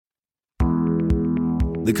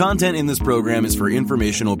The content in this program is for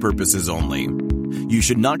informational purposes only. You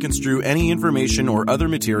should not construe any information or other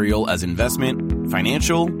material as investment,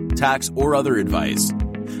 financial, tax, or other advice.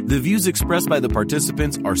 The views expressed by the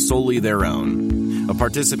participants are solely their own. A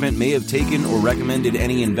participant may have taken or recommended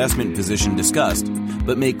any investment position discussed,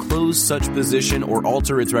 but may close such position or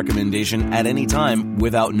alter its recommendation at any time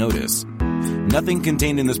without notice. Nothing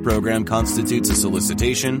contained in this program constitutes a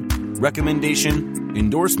solicitation, recommendation,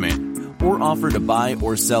 endorsement, or offer to buy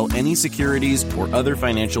or sell any securities or other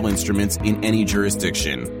financial instruments in any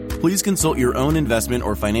jurisdiction. Please consult your own investment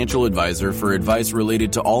or financial advisor for advice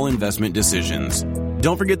related to all investment decisions.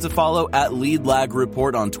 Don't forget to follow at Lead Lag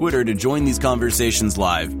Report on Twitter to join these conversations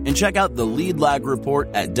live, and check out the Lead Lag Report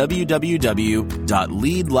at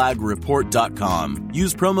www.leadlagreport.com.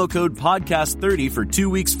 Use promo code podcast30 for 2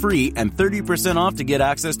 weeks free and 30% off to get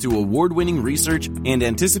access to award-winning research and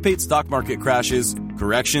anticipate stock market crashes,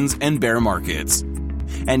 corrections, and bear markets.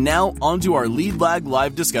 And now, on to our Lead Lag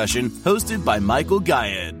Live discussion hosted by Michael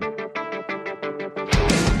Gayed.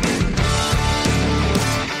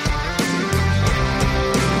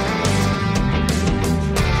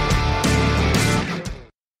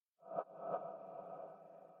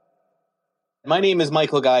 My name is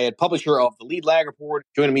Michael Gayed, publisher of the Lead Lag Report.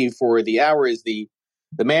 Joining me for the hour is the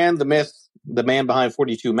man, the myth, the man behind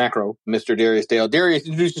 42 Macro, Mr. Darius Dale. Darius,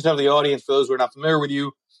 introduce yourself to the audience for those who are not familiar with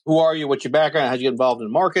you. Who are you? What's your background? How'd you get involved in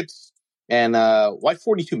markets? And why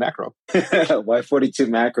 42 Macro? Why 42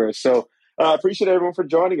 Macro? So I appreciate everyone for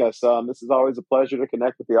joining us. This is always a pleasure to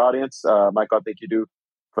connect with the audience. Michael, I think you do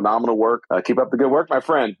phenomenal work. Keep up the good work, my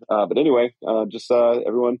friend. But anyway,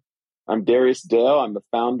 everyone. I'm Darius Dale. I'm the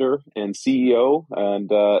founder and CEO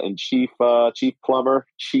and chief plumber,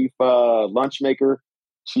 chief lunch maker,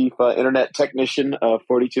 chief internet technician of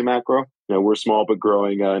 42 Macro. You know, we're a small but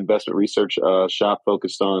growing investment research shop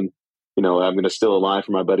focused on, I'm going to steal a line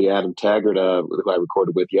from my buddy Adam Taggart, who I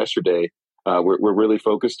recorded with yesterday. We're really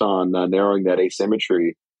focused on narrowing that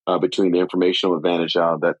asymmetry between the informational advantage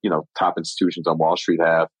that top institutions on Wall Street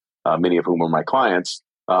have, many of whom are my clients.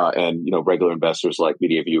 And regular investors like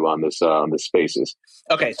many of you on this spaces.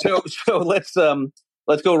 Okay, so let's go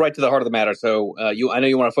right to the heart of the matter. So I know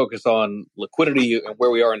you want to focus on liquidity and where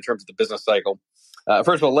we are in terms of the business cycle.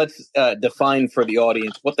 First of all, let's define for the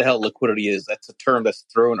audience what the hell liquidity is. That's a term that's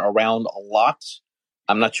thrown around a lot.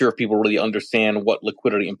 I'm not sure if people really understand what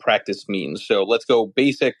liquidity in practice means. So let's go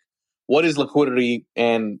basic. What is liquidity,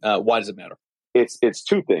 and why does it matter? It's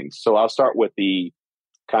two things. So I'll start with the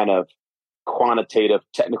kind of quantitative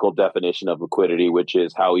technical definition of liquidity, which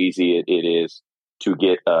is how easy it is to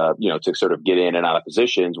get, to sort of get in and out of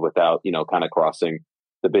positions without, kind of crossing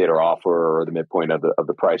the bid or offer or the midpoint of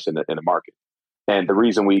the price in the market. And the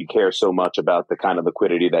reason we care so much about the kind of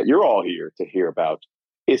liquidity that you're all here to hear about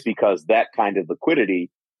is because that kind of liquidity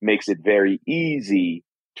makes it very easy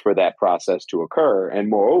for that process to occur. And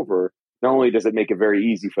moreover, not only does it make it very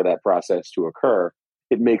easy for that process to occur,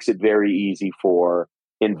 it makes it very easy for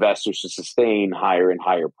investors to sustain higher and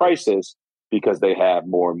higher prices because they have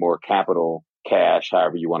more and more capital, cash,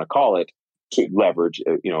 however you want to call it, to leverage,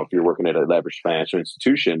 if you're working at a leveraged financial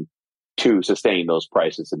institution, to sustain those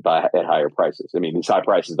prices and buy at higher prices. I mean, these high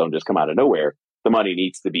prices don't just come out of nowhere. The money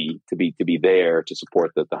needs to be there to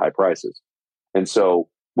support the high prices. And so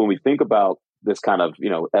when we think about this kind of,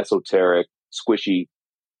 esoteric, squishy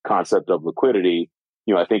concept of liquidity,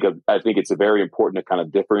 I think it's very important to kind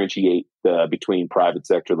of differentiate between private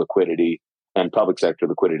sector liquidity and public sector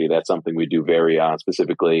liquidity. That's something we do very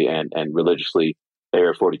specifically and religiously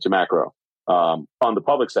there at 42 Macro. On the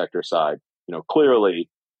public sector side, clearly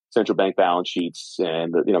central bank balance sheets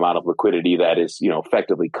and the amount of liquidity that is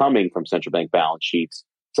effectively coming from central bank balance sheets.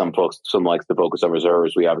 Some likes to focus on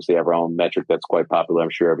reserves. We obviously have our own metric that's quite popular. I'm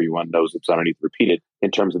sure everyone knows it, so I don't need to repeat it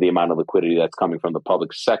in terms of the amount of liquidity that's coming from the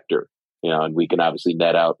public sector. And we can obviously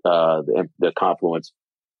net out the confluence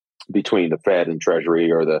between the Fed and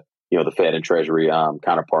Treasury, or the Fed and Treasury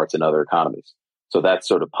counterparts in other economies. So that's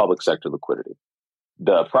sort of public sector liquidity.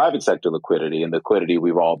 The private sector liquidity and the liquidity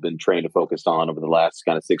we've all been trained to focus on over the last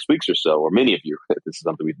kind of 6 weeks or so, or many of you, this is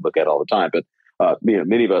something we look at all the time, but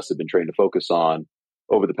many of us have been trained to focus on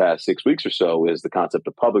over the past 6 weeks or so, is the concept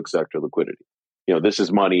of public sector liquidity. This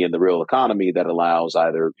is money in the real economy that allows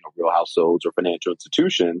either real households or financial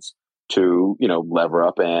institutions to, lever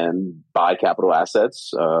up and buy capital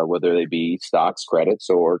assets, whether they be stocks, credits,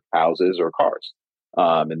 or houses or cars.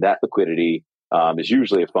 And that liquidity is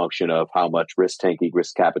usually a function of how much risk-taking,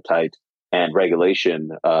 risk appetite, and regulation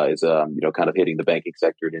is, kind of hitting the banking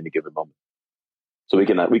sector at any given moment. So we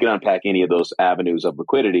can unpack any of those avenues of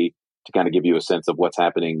liquidity to kind of give you a sense of what's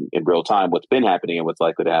happening in real time, what's been happening, and what's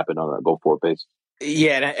likely to happen on a go-forward basis.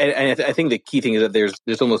 Yeah, and I think the key thing is that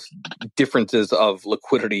there's almost differences of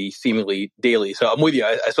liquidity seemingly daily. So I'm with you.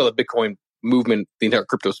 I saw the Bitcoin movement, the entire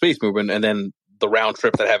crypto space movement, and then the round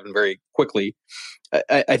trip that happened very quickly.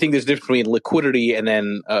 I think there's a difference between liquidity and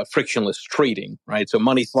then frictionless trading, right? So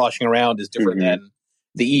money sloshing around is different than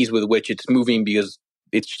the ease with which it's moving, because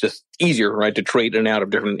it's just easier, right, to trade in and out of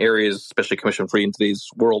different areas, especially commission free in today's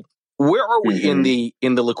world. Where are we in the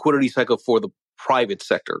liquidity cycle for the private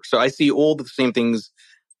sector? So I see all the same things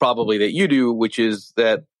probably that you do, which is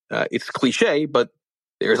that it's cliche, but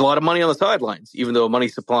there's a lot of money on the sidelines, even though money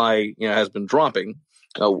supply has been dropping.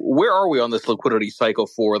 Where are we on this liquidity cycle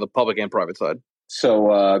for the public and private side?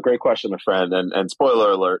 So, great question, my friend. And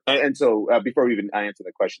spoiler alert. And so, before we even answer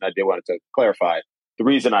the question, I did want to clarify the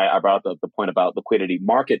reason I brought the point about liquidity,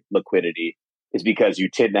 market liquidity, is because you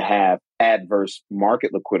tend to have adverse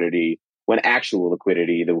market liquidity when actual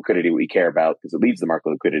liquidity, the liquidity we care about, because it leads the market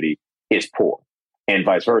liquidity, is poor. And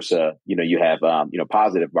vice versa, you have,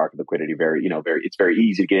 positive market liquidity, it's very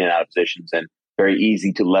easy to get in and out of positions and very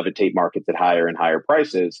easy to levitate markets at higher and higher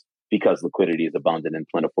prices because liquidity is abundant and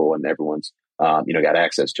plentiful and everyone's, got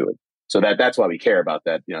access to it. So that's why we care about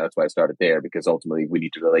that. That's why I started there, because ultimately we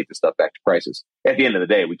need to relate the stuff back to prices. At the end of the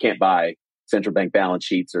day, we can't buy central bank balance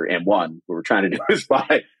sheets or M1. What we're trying to do is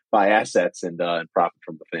buy assets and profit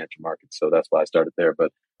from the financial markets. So that's why I started there.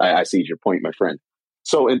 But I see your point, my friend.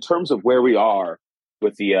 So in terms of where we are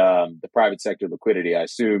with the private sector liquidity, I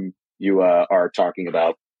assume you are talking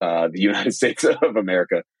about the United States of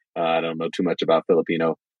America. I don't know too much about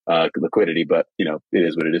Filipino liquidity, but it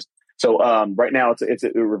is what it is. So right now,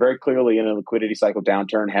 we're very clearly in a liquidity cycle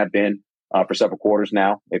downturn. Have been for several quarters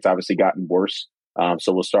now. It's obviously gotten worse.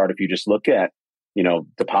 So we'll start, if you just look at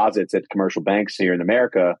deposits at commercial banks here in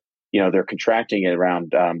America. They're contracting at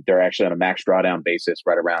around. They're actually on a max drawdown basis,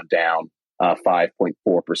 right around down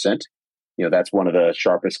 5.4%. That's one of the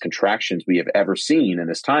sharpest contractions we have ever seen in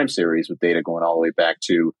this time series, with data going all the way back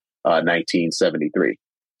to 1973.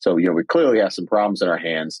 So we clearly have some problems in our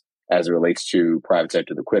hands as it relates to private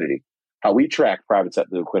sector liquidity. How we track private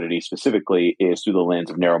sector liquidity specifically is through the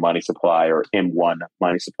lens of narrow money supply, or M1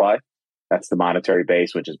 money supply. That's the monetary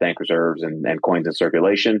base, which is bank reserves and coins in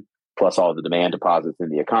circulation, plus all the demand deposits in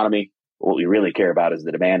the economy. What we really care about is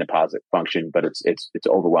the demand deposit function, but it's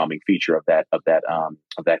overwhelming feature of that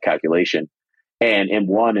calculation. And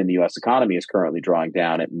M1 in the U.S. economy is currently drawing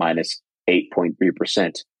down at minus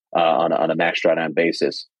 8.3% on a max drawdown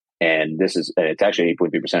basis. And it's actually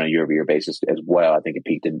 8.3% on a year-over-year basis as well. I think it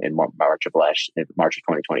peaked in March of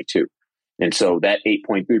 2022. And so that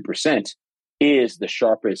 8.3% is the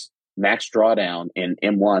sharpest max drawdown in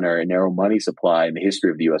M1, or narrow money supply, in the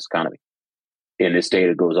history of the U.S. economy. And this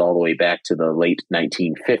data goes all the way back to the late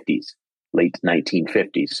 1950s.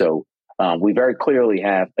 So we very clearly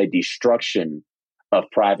have a destruction of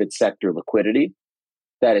private sector liquidity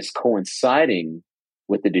that is coinciding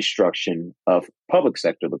with the destruction of public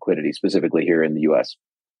sector liquidity, specifically here in the U.S.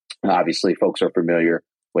 And obviously, folks are familiar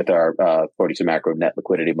with our 42 macro net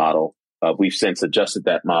liquidity model. We've since adjusted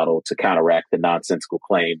that model to counteract the nonsensical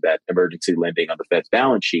claim that emergency lending on the Fed's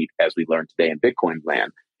balance sheet, as we learned today in Bitcoin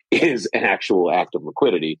land, is an actual act of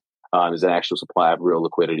liquidity, is an actual supply of real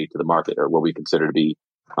liquidity to the market, or what we consider to be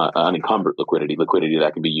unencumbered liquidity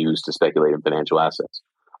that can be used to speculate in financial assets.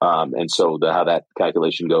 And so how that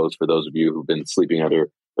calculation goes, for those of you who've been sleeping under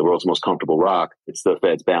the world's most comfortable rock, it's the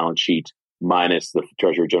Fed's balance sheet minus the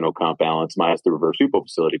Treasury General account balance, minus the reverse repo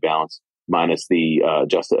facility balance, minus the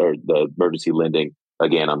the emergency lending,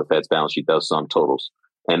 again, on the Fed's balance sheet, those sum totals.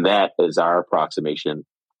 And that is our approximation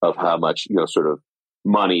of how much, sort of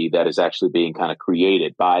money that is actually being kind of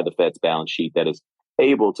created by the Fed's balance sheet that is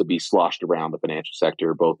able to be sloshed around the financial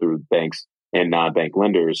sector, both through banks and non-bank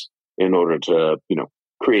lenders, in order to,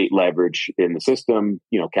 create leverage in the system,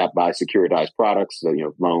 capped by securitized products,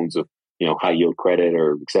 loans of, high yield credit,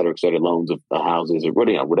 or et cetera, loans of the houses, or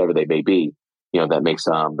whatever they may be, that makes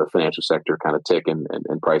the financial sector kind of tick and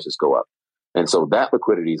prices go up. And so that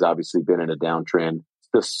liquidity has obviously been in a downtrend.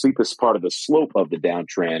 The steepest part of the slope of the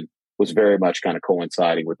downtrend was very much kind of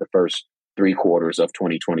coinciding with the first 3 quarters of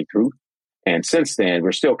 2022. And since then,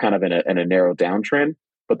 we're still kind of in a narrow downtrend,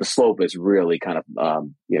 but the slope is really kind of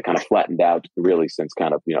flattened out really since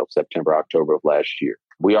kind of, September, October of last year.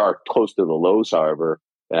 We are close to the lows, however,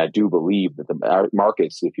 and I do believe that the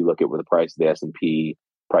markets, if you look at where the price of the S&P,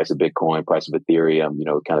 price of Bitcoin, price of Ethereum,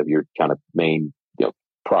 kind of your kind of main,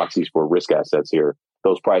 proxies for risk assets here,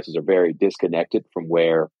 those prices are very disconnected from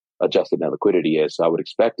where adjusted net liquidity is. So I would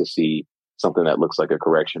expect to see something that looks like a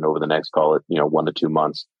correction over the next, call it, 1 to 2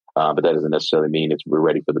 months But that doesn't necessarily mean we're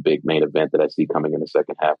ready for the big main event that I see coming in the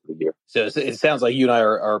second half of the year. So it sounds like you and I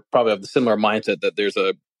are probably of the similar mindset that there's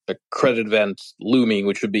a credit event looming,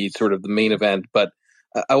 which would be sort of the main event. But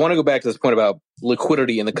I want to go back to this point about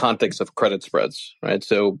liquidity in the context of credit spreads, right?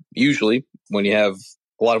 So usually when you have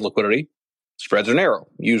a lot of liquidity, spreads are narrow.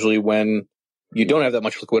 Usually when you don't have that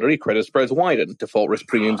much liquidity, credit spreads widen, default risk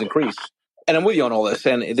premiums increase. And I'm with you on all this.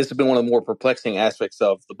 And this has been one of the more perplexing aspects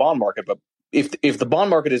of the bond market. But if the bond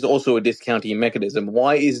market is also a discounting mechanism,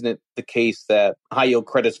 why isn't it the case that high yield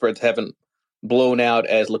credit spreads haven't blown out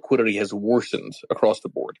as liquidity has worsened across the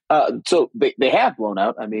board? So they have blown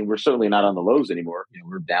out. I mean, we're certainly not on the lows anymore.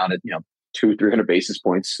 We're down at 200-300 basis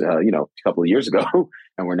points. A couple of years ago,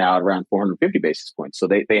 and we're now at around 450 basis points. So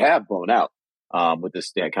they have blown out with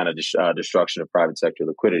this kind of destruction of private sector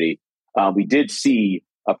liquidity. We did see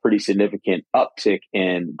a pretty significant uptick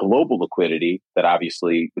in global liquidity that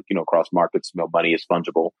obviously, across markets, money is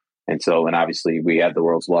fungible. And obviously we have the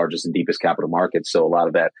world's largest and deepest capital markets. So a lot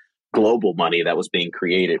of that global money that was being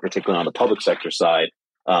created, particularly on the public sector side,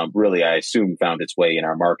 really, I assume, found its way in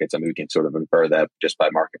our markets. I mean, we can sort of infer that just by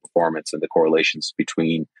market performance and the correlations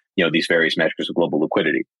between, these various measures of global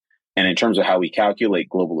liquidity. And in terms of how we calculate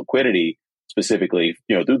global liquidity, specifically,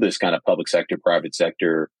 through this kind of public sector, private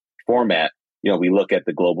sector format, we look at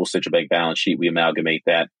the global central bank balance sheet, we amalgamate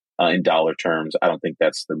that in dollar terms. I don't think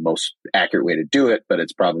that's the most accurate way to do it, but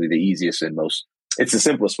it's probably the easiest and it's the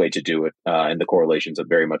simplest way to do it. And the correlations that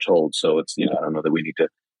very much hold. So it's, I don't know that we need to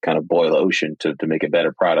kind of boil the ocean to make a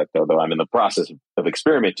better product, although I'm in the process of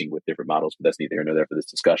experimenting with different models, but that's neither here nor there for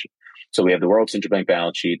this discussion. So we have the world central bank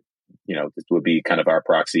balance sheet. This would be kind of our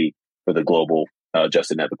proxy for the global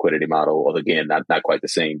adjusted net liquidity model. Although again, not quite the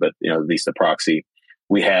same, but at least the proxy.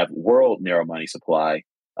 We have world narrow money supply.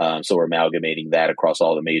 So we're amalgamating that across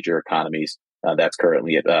all the major economies. That's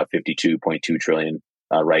currently at 52.2 trillion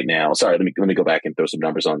right now. Sorry, let me go back and throw some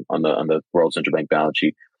numbers on the world central bank balance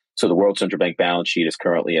sheet. So the world central bank balance sheet is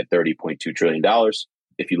currently at $30.2 trillion.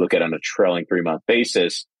 If you look at it on a trailing 3-month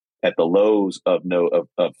basis, at the lows of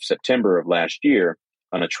September of last year,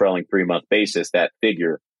 on a trailing 3-month basis, that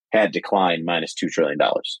figure had declined minus $2 trillion.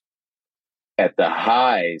 At the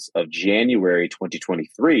highs of January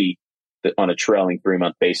 2023, on a trailing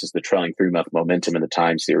 3-month basis, the trailing 3-month momentum in the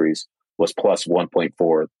time series was plus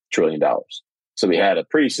 $1.4 trillion. So we had a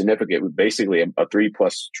pretty significant, basically a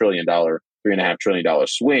 $3+ trillion, $3.5 trillion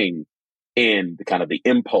swing in the kind of the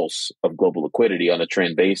impulse of global liquidity on a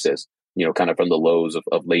trend basis, kind of from the lows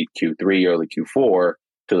of late Q3, early Q4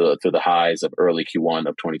 to the highs of early Q1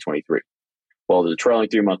 of 2023. Well, the trailing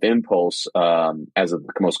 3-month impulse, as of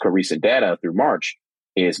the most recent data through March,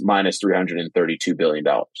 is minus $332 billion.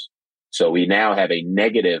 So we now have a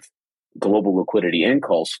negative global liquidity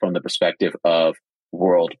impulse from the perspective of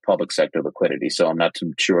world public sector liquidity. So I'm not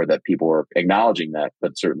too sure that people are acknowledging that,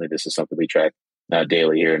 but certainly this is something we track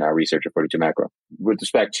daily here in our research at 42 Macro. With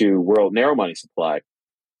respect to world narrow money supply,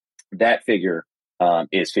 that figure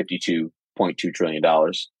is $52.2 trillion.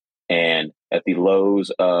 And at the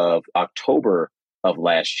lows of October of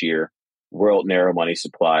last year, world narrow money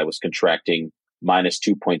supply was contracting minus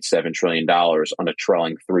 $2.7 trillion on a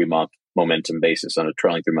trailing 3-month momentum basis, on a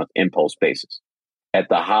trailing 3-month impulse basis. At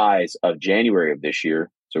the highs of January of this year,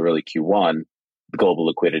 so really Q1, the global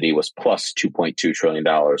liquidity was plus $2.2 trillion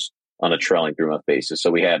on a trailing 3-month basis.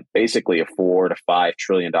 So we had basically a $4 to $5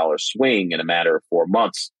 trillion swing in a matter of 4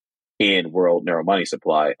 months in world narrow money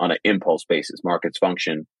supply on an impulse basis. Markets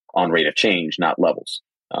function on rate of change, not levels.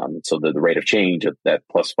 So the rate of change of that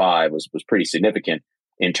plus 5 was pretty significant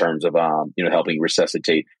in terms of helping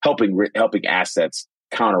resuscitate, helping assets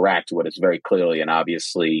counteract what is very clearly and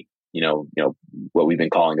obviously what we've been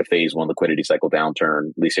calling a phase 1 liquidity cycle downturn,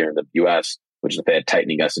 at least here in the U.S., which is the Fed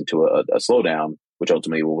tightening us into a slowdown, which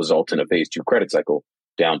ultimately will result in a phase 2 credit cycle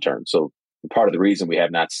downturn. So part of the reason we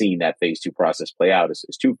have not seen that phase 2 process play out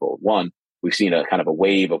is twofold. One, we've seen a kind of a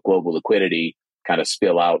wave of global liquidity kind of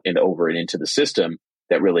spill out and over and into the system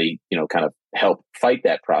that really, kind of help fight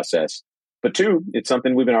that process. But two, it's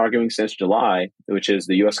something we've been arguing since July, which is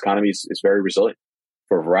the U.S. economy is very resilient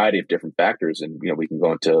for a variety of different factors. And, we can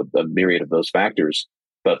go into a myriad of those factors,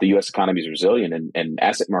 but the U.S. economy is resilient and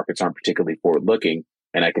asset markets aren't particularly forward looking.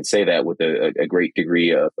 And I can say that with a great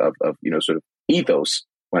degree of sort of ethos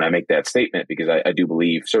when I make that statement, because I do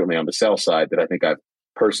believe, certainly on the sell side, that I think I've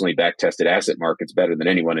personally back tested asset markets better than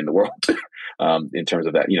anyone in the world in terms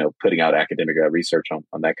of that, putting out academic research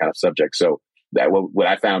on that kind of subject. So that what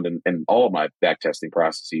I found in all of my back testing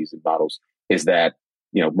processes and models is that,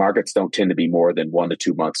 markets don't tend to be more than 1 to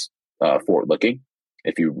 2 months forward looking.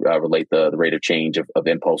 If you relate the rate of change of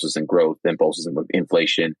impulses in growth, impulses in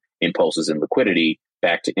inflation, impulses in liquidity,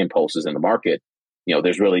 back to impulses in the market,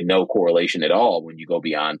 there's really no correlation at all when you go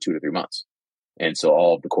beyond 2 to 3 months. And so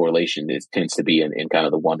all of the correlation tends to be in kind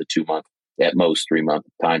of the 1 to 2 month, at most 3 month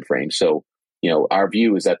time frame. So, our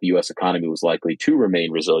view is that the U.S. economy was likely to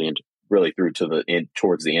remain resilient really through to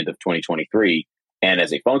towards the end of 2023. And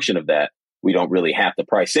as a function of that, we don't really have to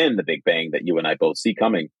price in the big bang that you and I both see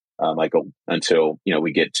coming, Michael, until,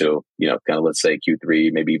 we get to, kind of, let's say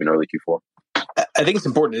Q3, maybe even early Q4. I think it's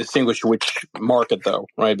important to distinguish which market, though,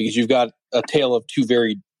 right? Because you've got a tale of two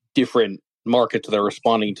very different markets that are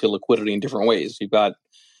responding to liquidity in different ways. You've got,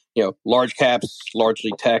 large caps,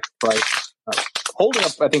 largely tech price, holding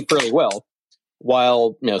up, I think, fairly well,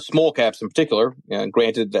 while, small caps in particular,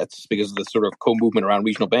 granted that's because of the sort of co-movement around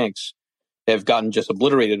regional banks, have gotten just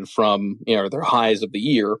obliterated from, their highs of the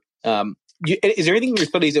year. Is there anything in your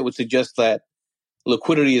studies that would suggest that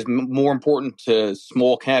liquidity is more important to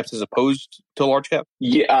small caps as opposed to large cap?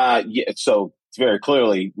 Yeah. So it's very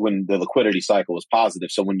clearly when the liquidity cycle is positive.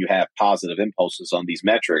 So when you have positive impulses on these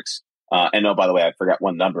metrics, and by the way, I forgot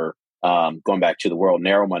one number, going back to the world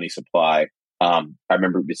narrow money supply. I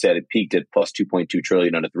remember we said it peaked at plus 2.2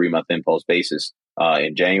 trillion on a 3-month impulse basis,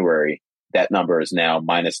 in January. That number is now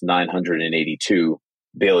minus 982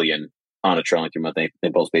 billion on a trailing 3-month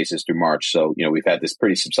impulse basis through March. So, we've had this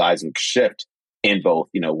pretty subsiding shift in both,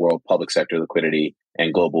 world public sector liquidity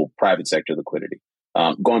and global private sector liquidity.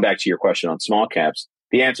 Going back to your question on small caps,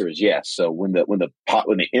 the answer is yes. So when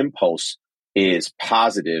the impulse is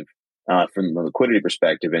positive from the liquidity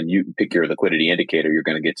perspective, and you pick your liquidity indicator, you're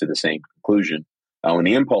going to get to the same conclusion. When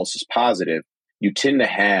the impulse is positive, you tend to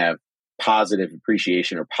have positive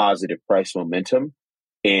appreciation or positive price momentum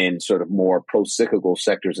in sort of more pro-cyclical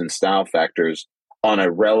sectors and style factors on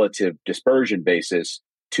a relative dispersion basis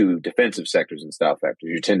to defensive sectors and style factors.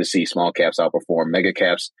 You tend to see small caps outperform mega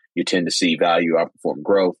caps. You tend to see value outperform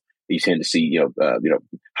growth. You tend to see,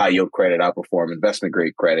 high yield credit outperform investment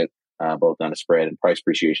grade credit, both on a spread and price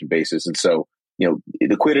appreciation basis. And so,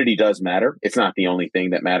 liquidity does matter. It's not the only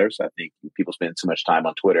thing that matters. I think people spend so much time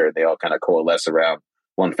on Twitter, they all kind of coalesce around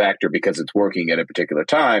one factor because it's working at a particular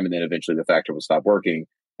time, and then eventually the factor will stop working,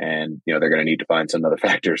 and they're going to need to find some other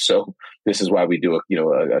factor. So this is why we do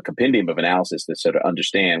a compendium of analysis to sort of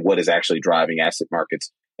understand what is actually driving asset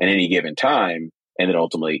markets at any given time, and then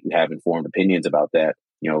ultimately have informed opinions about that,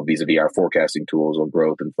 vis-a-vis our forecasting tools on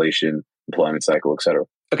growth, inflation, employment cycle, et cetera.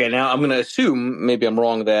 Okay, now I'm going to assume, maybe I'm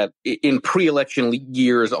wrong, that in pre-election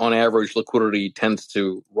years, on average, liquidity tends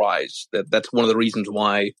to rise. That's one of the reasons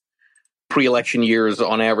why pre-election years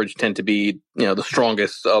on average tend to be, the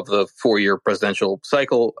strongest of the 4-year presidential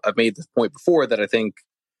cycle. I've made this point before that I think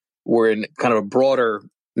we're in kind of a broader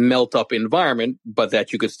melt-up environment, but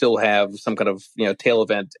that you could still have some kind of, tail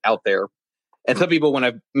event out there. And some people, when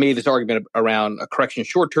I've made this argument around a correction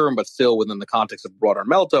short term, but still within the context of broader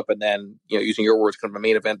melt-up, and then, using your words, kind of a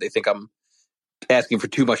main event, they think I'm asking for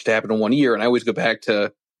too much to happen in 1 year. And I always go back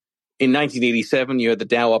to, in 1987, you had the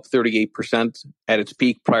Dow up 38% at its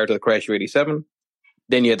peak prior to the crash of 87.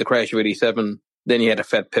 Then you had the crash of 87. Then you had a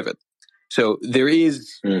Fed pivot. So there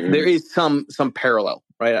is some parallel,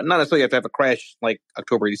 right? Not necessarily you have to have a crash like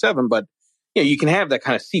October 87, but you can have that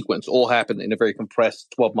kind of sequence all happen in a very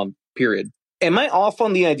compressed 12-month period. Am I off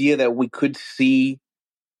on the idea that we could see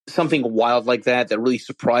something wild like that really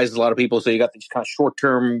surprises a lot of people? So you got these kind of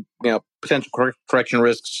short-term, potential correction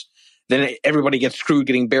risks. Then everybody gets screwed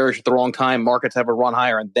getting bearish at the wrong time. Markets have a run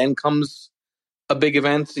higher, and then comes a big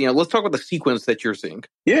event. Let's talk about the sequence that you're seeing.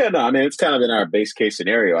 Yeah, no, I mean, it's kind of in our base case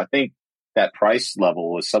scenario. I think that price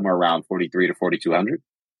level was somewhere around 43 to 4,200.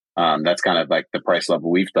 That's kind of like the price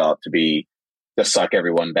level we've thought to be the suck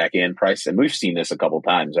everyone back in price. And we've seen this a couple of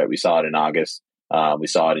times, right? We saw it in August. We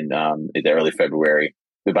saw it in the early February.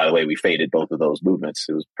 But by the way, we faded both of those movements.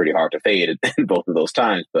 It was pretty hard to fade in both of those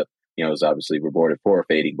times, but it was obviously rewarded for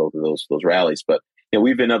fading both of those rallies. But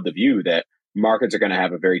we've been of the view that markets are going to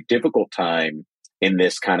have a very difficult time in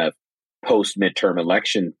this kind of post midterm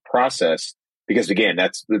election process, because again,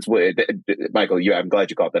 that's what Michael. I'm glad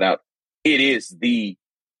you called that out. It is the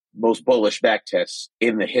most bullish backtest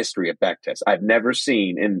in the history of backtests. I've never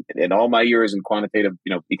seen in all my years in quantitative,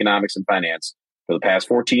 economics and finance for the past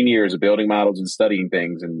 14 years of building models and studying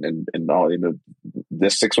things and all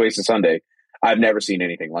this 6 ways to Sunday. I've never seen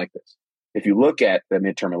anything like this. If you look at the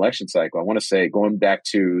midterm election cycle, I want to say going back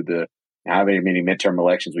to the how many midterm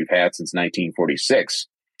elections we've had since 1946,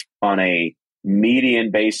 on a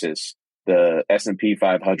median basis, the S&P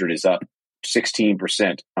 500 is up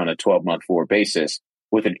 16% on a 12-month forward basis,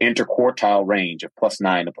 with an interquartile range of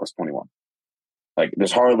 +9 to +21. Like,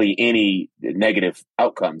 there's hardly any negative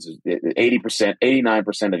outcomes. 80%,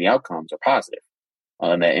 89% of the outcomes are positive.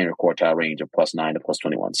 in that interquartile range of +9 to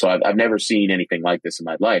 +21. So I've never seen anything like this in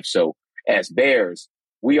my life. So as bears,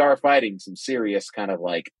 we are fighting some serious kind of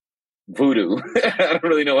like voodoo. I don't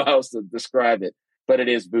really know how else to describe it, but it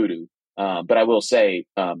is voodoo. But I will say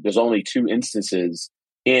there's only 2 instances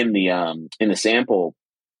in the sample,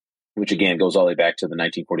 which again goes all the way back to the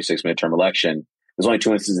 1946 midterm election. There's only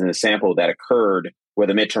 2 instances in the sample that occurred where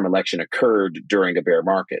the midterm election occurred during a bear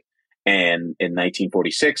market. And in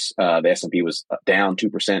 1946, the S&P was down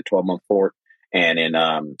 2%, 12-month forward. And in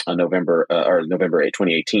November 8,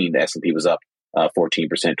 2018, the S&P was up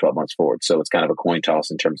 14%, 12 months forward. So it's kind of a coin toss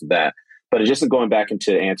in terms of that. But just going back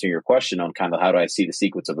into answering your question on kind of how do I see the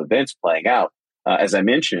sequence of events playing out, as I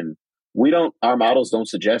mentioned, our models don't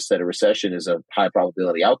suggest that a recession is a high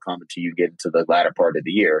probability outcome until you get into the latter part of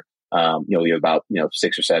the year. We have about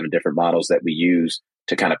 6 or 7 different models that we use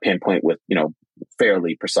to kind of pinpoint with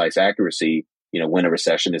fairly precise accuracy when a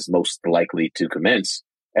recession is most likely to commence,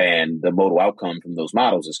 and the modal outcome from those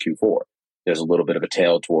models is Q4. There's a little bit of a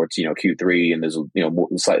tail towards Q3, and there's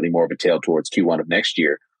slightly more of a tail towards Q1 of next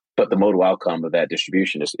year, but the modal outcome of that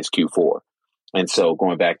distribution is Q4. And so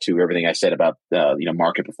going back to everything I said about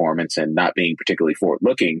market performance and not being particularly forward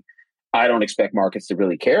looking, I don't expect markets to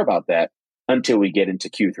really care about that until we get into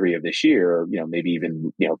Q3 of this year, or maybe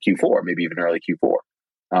even Q4, maybe even early Q4.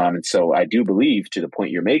 And so I do believe, to the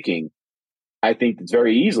point you're making, I think it's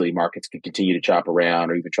very easily markets could continue to chop around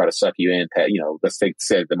or even try to suck you in. Let's say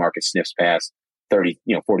the market sniffs past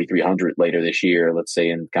 4,300 later this year, let's say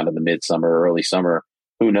in kind of the midsummer, early summer.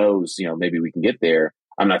 Who knows? Maybe we can get there.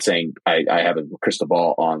 I'm not saying I have a crystal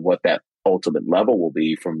ball on what that ultimate level will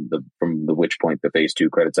be from the which point the phase 2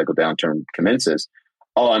 credit cycle downturn commences.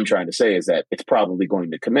 All I'm trying to say is that it's probably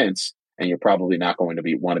going to commence, and you're probably not going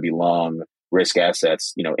to want to be long risk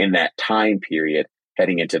assets, in that time period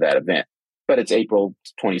heading into that event. But it's April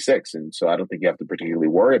 26th, and so I don't think you have to particularly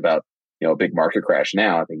worry about a big market crash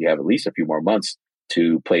now. I think you have at least a few more months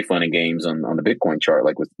to play fun and games on the Bitcoin chart,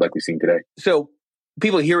 like we've seen today. So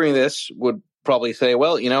people hearing this would probably say,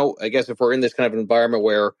 well, I guess if we're in this kind of environment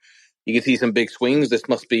where you can see some big swings, this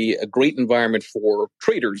must be a great environment for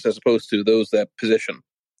traders as opposed to those that position.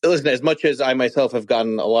 Listen, as much as I myself have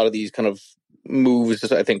gotten a lot of these kind of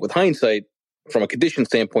moves, I think with hindsight, from a condition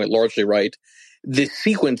standpoint, largely right, this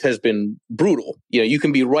sequence has been brutal. You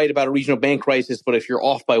can be right about a regional bank crisis, but if you're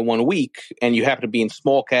off by 1 week and you happen to be in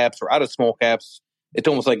small caps or out of small caps, it's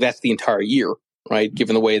almost like that's the entire year, right?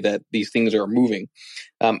 Given the way that these things are moving.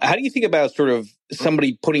 How do you think about sort of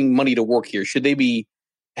somebody putting money to work here? Should they be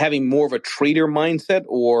having more of a trader mindset,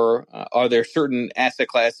 or are there certain asset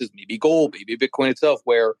classes, maybe gold, maybe Bitcoin itself,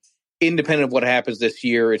 where independent of what happens this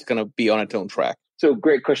year, it's going to be on its own track? So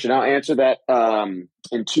great question. I'll answer that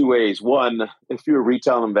in 2 ways. One, if you're a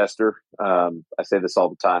retail investor, I say this all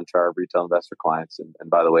the time to our retail investor clients. And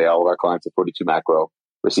by the way, all of our clients at 42 Macro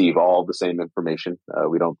receive all the same information.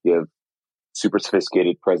 We don't give super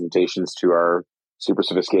sophisticated presentations to our super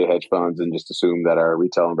sophisticated hedge funds and just assume that our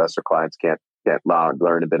retail investor clients can't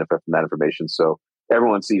learn and benefit from that information. So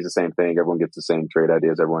everyone sees the same thing. Everyone gets the same trade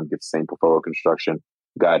ideas. Everyone gets the same portfolio construction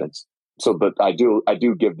guidance. So, but I do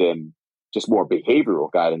give them just more behavioral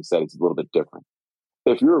guidance that it's a little bit different.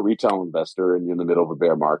 If you're a retail investor and you're in the middle of a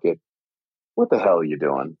bear market, what the hell are you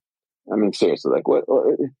doing? I mean, seriously, like what?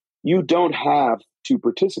 You don't have to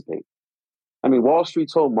participate. I mean, Wall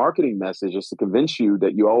Street's whole marketing message is to convince you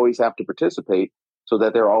that you always have to participate so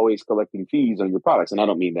that they're always collecting fees on your products. And I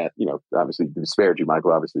don't mean that, obviously to disparage you,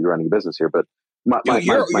 Michael, obviously you're running a business here, but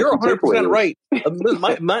you're 100% right.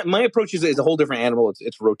 My approach is a whole different animal.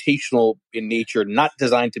 It's rotational in nature, not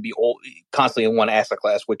designed to be constantly in one asset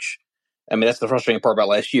class, which, I mean, that's the frustrating part about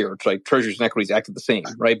last year. It's like treasuries and equities acted the same,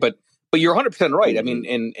 right? But you're 100% right. I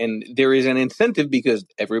mean, and there is an incentive because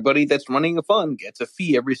everybody that's running a fund gets a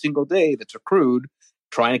fee every single day that's accrued,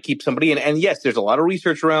 trying to keep somebody in. And yes, there's a lot of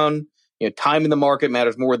research around, time in the market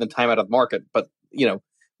matters more than time out of the market. But,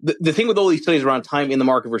 the thing with all these studies around time in the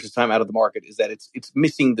market versus time out of the market is that it's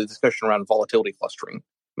missing the discussion around volatility clustering. I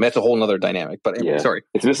mean, that's a whole other dynamic. But anyway, sorry.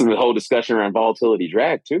 It's missing the whole discussion around volatility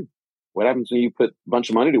drag, too. What happens when you put a bunch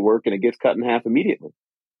of money to work and it gets cut in half immediately?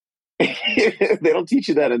 They don't teach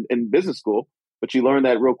you that in business school, but you learn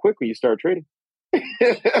that real quick when you start trading.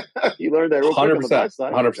 You learn that real quick on the buy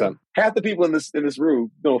side. 100%. Half the people in this room,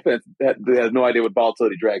 no offense, they have no idea what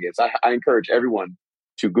volatility drag is. I encourage everyone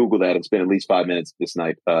to Google that and spend at least 5 minutes this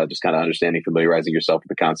night, just kind of understanding, familiarizing yourself with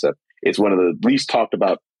the concept. It's one of the least talked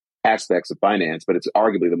about aspects of finance, but it's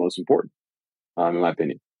arguably the most important, in my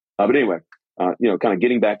opinion. But anyway, kind of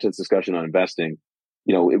getting back to this discussion on investing,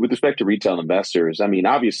 with respect to retail investors, I mean,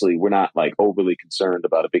 obviously we're not like overly concerned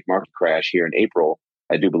about a big market crash here in April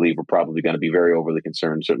I do believe we're probably going to be very overly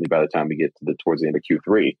concerned, certainly by the time we get towards the end of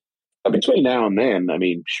Q3. But between now and then, I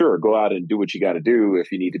mean, sure, go out and do what you got to do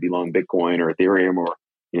if you need to be long Bitcoin or Ethereum, or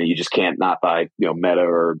you just can't not buy Meta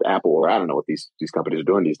or Apple, or I don't know what these companies are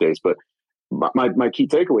doing these days. But my key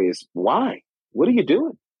takeaway is why? What are you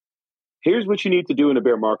doing? Here's what you need to do in a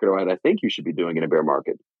bear market, or what I think you should be doing in a bear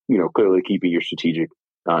market. Clearly keeping your strategic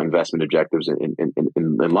investment objectives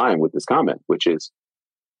in line with this comment, which is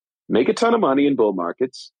make a ton of money in bull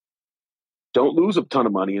markets. Don't lose a ton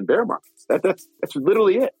of money in bear markets. That's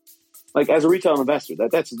literally it. Like, as a retail investor,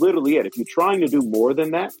 that's literally it. If you're trying to do more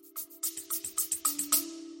than that.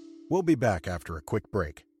 We'll be back after a quick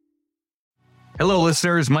break. Hello,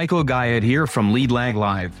 listeners. Michael Guyette here from Lead Lag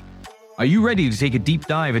Live. Are you ready to take a deep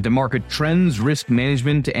dive into market trends, risk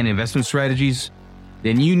management, and investment strategies?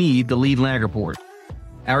 Then you need the Lead Lag Report.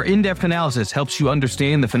 Our in-depth analysis helps you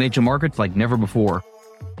understand the financial markets like never before.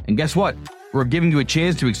 And guess what? We're giving you a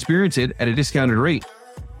chance to experience it at a discounted rate.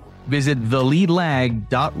 Visit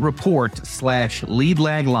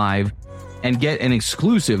theleadlag.report/leadlaglive and get an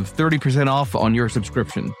exclusive 30% off on your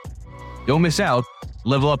subscription. Don't miss out.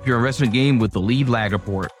 Level up your investment game with the Lead Lag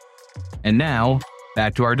Report. And now,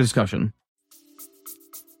 back to our discussion.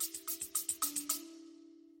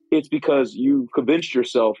 It's because you convinced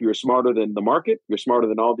yourself you're smarter than the market. You're smarter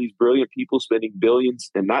than all these brilliant people spending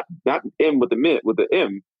billions, and not M with the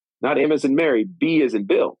M, not M as in Mary, B as in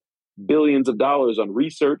Bill. Billions of dollars on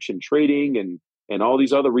research and trading and all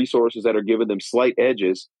these other resources that are giving them slight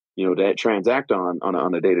edges, to transact on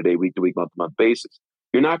a day-to-day, week-to-week, month-to-month basis.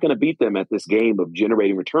 You're not going to beat them at this game of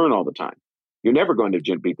generating return all the time. You're never going to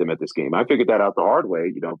beat them at this game. I figured that out the hard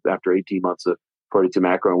way, after 18 months of 42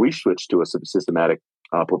 macro, and we switched to a systematic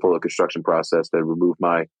portfolio construction process that removed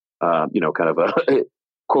my, kind of a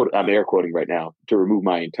quote, I'm air quoting right now, to remove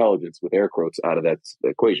my intelligence with air quotes out of that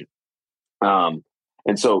equation.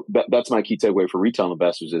 And so that's my key takeaway for retail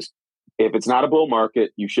investors is if it's not a bull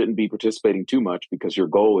market, you shouldn't be participating too much, because your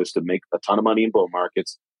goal is to make a ton of money in bull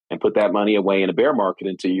markets and put that money away in a bear market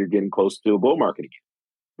until you're getting close to a bull market again.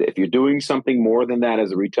 If you're doing something more than that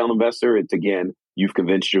as a retail investor, it's, again, you've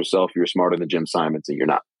convinced yourself you're smarter than Jim Simons, and you're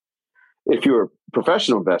not. If you're a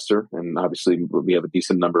professional investor, and obviously we have a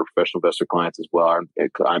decent number of professional investor clients as well, our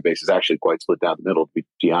client base is actually quite split down the middle, to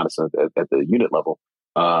be honest, at the unit level.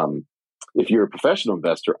 If you're a professional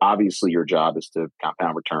investor, obviously your job is to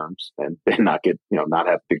compound returns and not get, not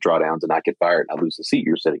have big drawdowns and not get fired and not lose the seat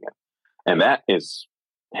you're sitting in. And that is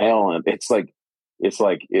hell. And it's like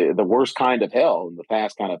the worst kind of hell in the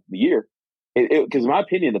past kind of year. Because in my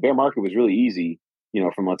opinion, the bear market was really easy,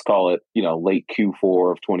 from, let's call it, late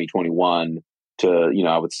Q4 of 2021 to,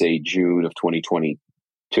 I would say June of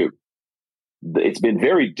 2022. It's been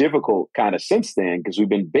very difficult kind of since then, because we've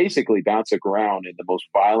been basically bouncing around in the most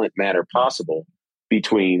violent manner possible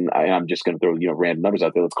between, I'm just going to throw, random numbers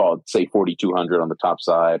out there. Let's call it, say, 4,200 on the top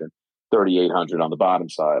side and 3,800 on the bottom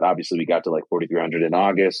side. Obviously, we got to like 4,300 in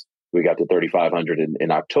August. We got to 3,500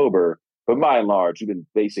 in October. But by and large, we've been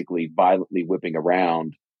basically violently whipping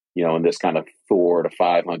around, in this kind of 400 to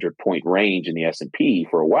 500 point range in the S&P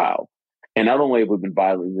for a while. And not only have we been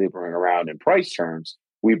violently whipping around in price terms,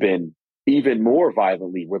 we've been even more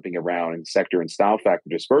violently whipping around in sector and style factor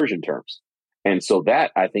dispersion terms. And so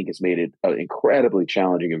that, I think, has made it an incredibly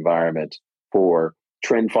challenging environment for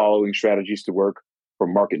trend following strategies to work, for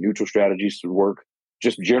market neutral strategies to work,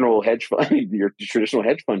 just general hedge fund, your traditional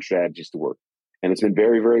hedge fund strategies to work. And it's been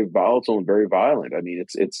very, very volatile and very violent. I mean,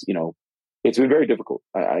 it's been very difficult.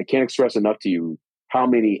 I can't express enough to you how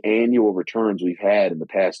many annual returns we've had in the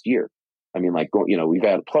past year. I mean, we've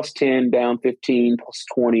had plus 10, down 15, plus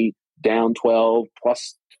 20, down 12,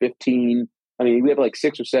 plus 15. I mean, we have like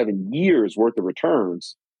 6 or 7 years worth of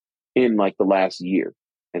returns in like the last year.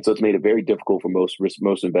 And so it's made it very difficult for most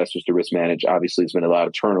investors to risk manage. Obviously, it's been a lot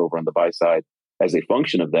of turnover on the buy side as a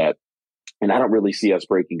function of that. And I don't really see us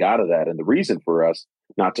breaking out of that. And the reason for us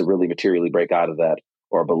not to really materially break out of that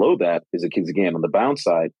or below that is because, again, on the bounce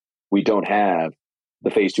side, we don't have the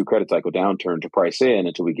phase 2 credit cycle downturn to price in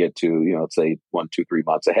until we get to, let's say 1, 2, 3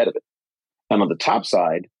 months ahead of it. And on the top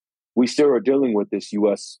side, we still are dealing with this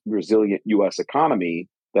resilient U.S. economy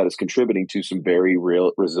that is contributing to some very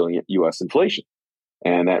real resilient U.S. inflation.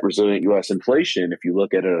 And that resilient U.S. inflation, if you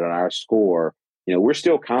look at it on our score, we're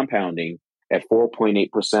still compounding at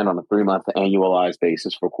 4.8% on a 3-month annualized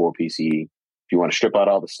basis for core PCE. If you want to strip out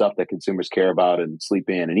all the stuff that consumers care about and sleep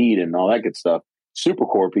in and eat and all that good stuff, super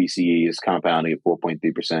core PCE is compounding at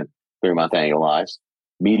 4.3% 3-month annualized.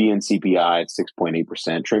 Median CPI at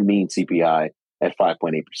 6.8%, trim mean CPI at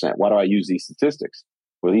 5.8%. Why do I use these statistics?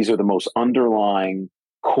 Well, these are the most underlying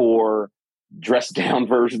core dressed down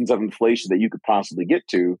versions of inflation that you could possibly get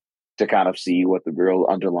to kind of see what the real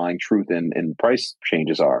underlying truth and price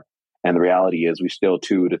changes are. And the reality is we still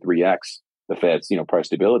 2 to 3x the Fed's, price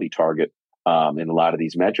stability target in a lot of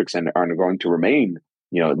these metrics, and are going to remain,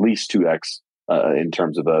 at least 2x in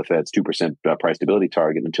terms of the Fed's 2% price stability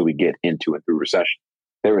target until we get into and through recession.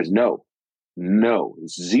 There is no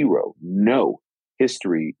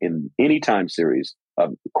history in any time series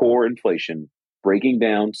of core inflation breaking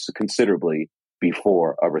down considerably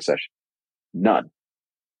before a recession. None.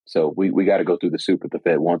 So we got to go through the soup if the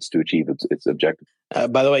Fed wants to achieve its objective.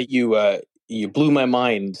 By the way, you blew my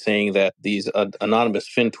mind saying that these anonymous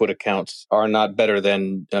FinTwit accounts are not better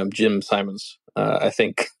than Jim Simon's. I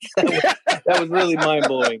think that was really mind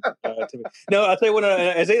blowing to me. No, I'll tell you what.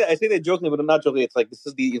 I say that jokingly, but I'm not joking. It's like this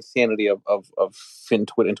is the insanity of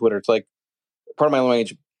FinTwit and Twitter. It's like part of my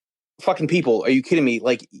language. Fucking people, are you kidding me?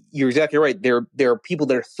 Like, you're exactly right. There are people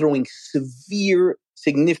that are throwing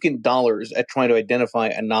significant dollars at trying to identify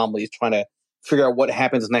anomalies, trying to figure out what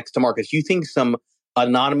happens next to markets. You think some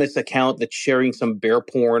anonymous account that's sharing some bear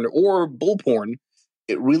porn or bull porn,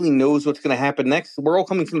 it really knows what's going to happen next? We're all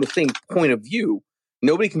coming from the same point of view.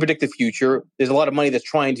 Nobody can predict the future. There's a lot of money that's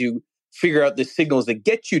trying to figure out the signals that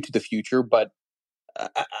get you to the future, but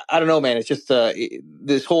I don't know, man. It's just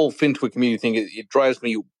this whole FinTwit community thing. It drives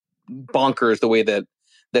me bonkers the way that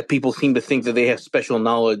people seem to think that they have special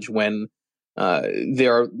knowledge when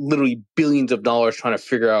there are literally billions of dollars trying to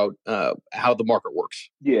figure out how the market works.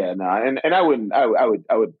 Yeah, no, and I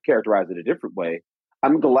would characterize it a different way.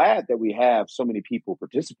 I'm glad that we have so many people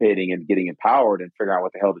participating and getting empowered and figuring out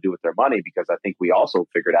what the hell to do with their money, because I think we also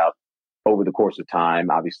figured out over the course of time.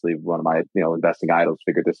 Obviously, one of my investing idols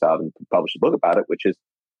figured this out and published a book about it, which is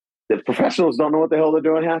that professionals don't know what the hell they're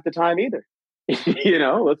doing half the time either.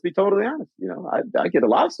 Let's be totally honest. I get a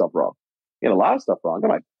lot of stuff wrong. I got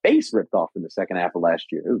my face ripped off in the second half of last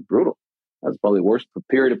year. It was brutal. That was probably the worst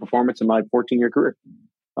period of performance in my 14-year career.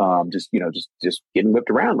 Just getting whipped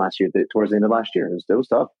around last year, towards the end of last year. It was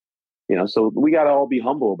tough. So we got to all be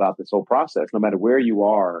humble about this whole process, no matter where you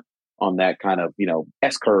are on that kind of,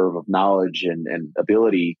 S curve of knowledge and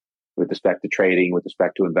ability with respect to trading, with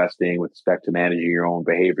respect to investing, with respect to managing your own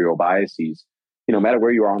behavioral biases. No matter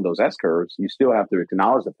where you are on those S curves, you still have to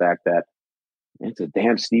acknowledge the fact that it's a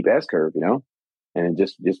damn steep S curve, and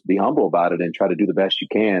just be humble about it and try to do the best you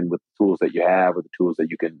can with the tools that you have, with the tools that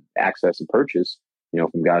you can access and purchase,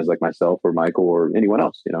 from guys like myself or Michael or anyone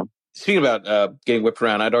else, Speaking about getting whipped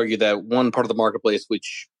around, I'd argue that one part of the marketplace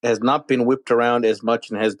which has not been whipped around as much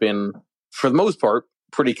and has been, for the most part,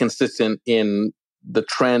 pretty consistent in the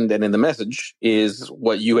trend and in the message is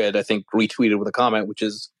what you had, I think, retweeted with a comment, which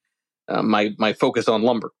is my focus on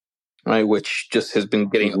lumber, right? Which just has been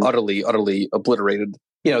getting utterly obliterated.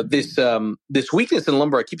 This weakness in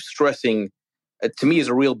lumber, I keep stressing, to me is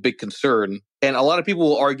a real big concern. And a lot of people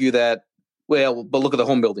will argue that, well, but look at the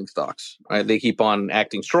home building stocks, right? They keep on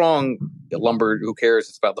acting strong. Lumber, who cares?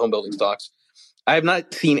 It's about the home building stocks. I have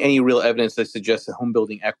not seen any real evidence that suggests that home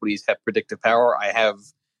building equities have predictive power. I have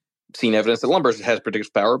seen evidence that lumber has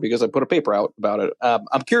predictive power because I put a paper out about it.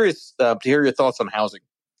 I'm curious to hear your thoughts on housing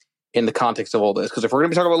in the context of all this, because if we're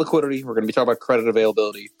going to be talking about liquidity, we're going to be talking about credit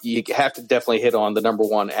availability, you have to definitely hit on the number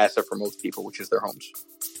one asset for most people, which is their homes.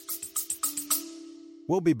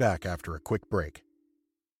 We'll be back after a quick break.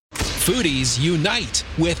 Foodies unite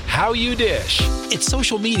with How You Dish. It's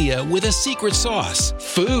social media with a secret sauce.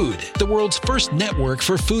 Food, the world's first network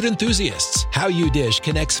for food enthusiasts. How You Dish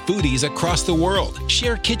connects foodies across the world.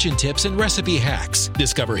 Share kitchen tips and recipe hacks.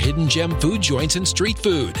 Discover hidden gem food joints and street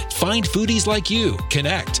food. Find foodies like you.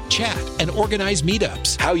 Connect, chat, and organize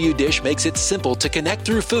meetups. How You Dish makes it simple to connect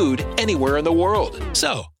through food anywhere in the world.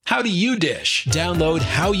 So, how do you dish? Download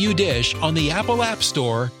How You Dish on the Apple App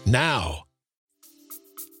Store now.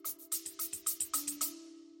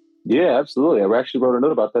 Yeah, absolutely. I actually wrote a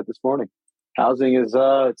note about that this morning. Housing is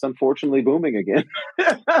it's unfortunately booming again.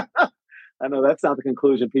 I know that's not the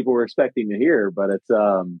conclusion people were expecting to hear, but it's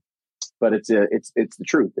the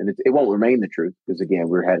truth, and it won't remain the truth because again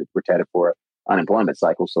we're headed for an unemployment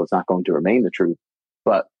cycle, so it's not going to remain the truth.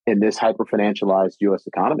 But in this hyper financialized U.S.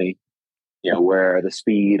 economy, where the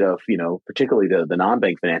speed of particularly the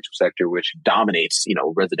non-bank financial sector, which dominates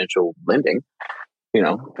residential lending.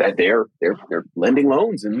 That they're lending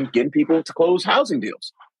loans and getting people to close housing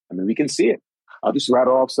deals. I mean, we can see it. I'll just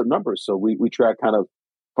rattle off some numbers. So we track kind of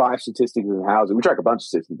 5 statistics in housing. We track a bunch of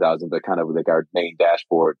statistics in housing, but kind of like our main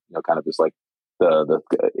dashboard, kind of just like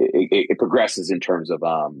it progresses in terms of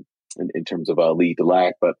lead to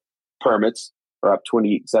lag. But permits are up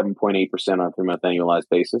 27.8% on a 3-month annualized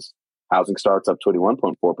basis. Housing starts up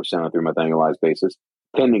 21.4% on a 3-month annualized basis.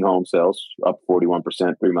 Pending home sales up 41%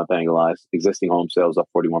 3-month annualized. Existing home sales up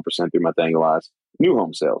 41% 3-month annualized. New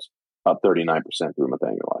home sales up 39% 3-month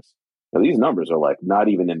annualized. Now, these numbers are like not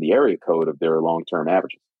even in the area code of their long-term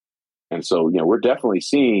averages. And so, you know, we're definitely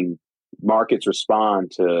seeing markets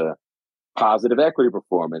respond to positive equity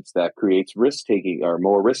performance that creates risk-taking or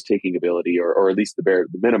more risk-taking ability, or at least the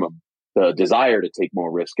minimum, the desire to take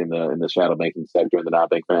more risk in the shadow banking sector and the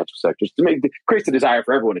non-bank financial sectors creates the desire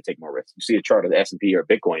for everyone to take more risk. You see a chart of the S&P or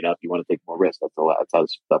Bitcoin up, you want to take more risk. That's how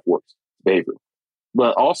this stuff works. Behavior.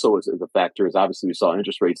 But also as a factor is obviously we saw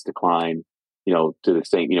interest rates decline, you know, to the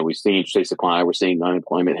extent, you know, we've seen interest rates decline, we're seeing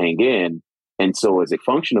unemployment hang in. And so as a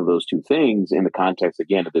function of those two things, in the context,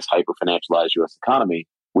 again, of this hyper-financialized U.S. economy,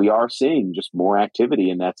 we are seeing just more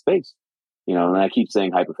activity in that space. You know, and I keep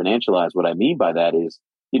saying hyper-financialized. What I mean by that is,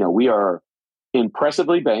 you know, we are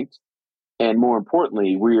impressively banked. And more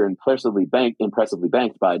importantly, we are impressively banked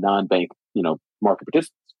by non-bank, you know, market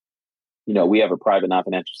participants. You know, we have a private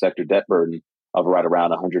non-financial sector debt burden of right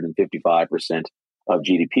around 155% of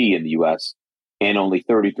GDP in the U.S. And only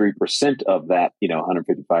 33% of that, you know,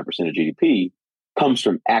 155% of GDP comes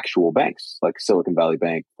from actual banks like Silicon Valley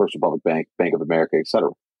Bank, First Republic Bank, Bank of America, et cetera.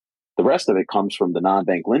 The rest of it comes from the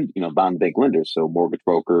non-bank lenders. So mortgage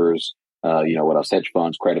brokers, you know, what else? Hedge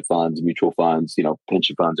funds, credit funds, mutual funds, you know,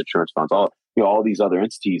 pension funds, insurance funds, all these other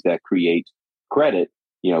entities that create credit,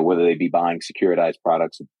 you know, whether they be buying securitized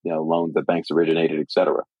products, you know, loans that banks originated, et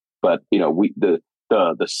cetera. But, you know,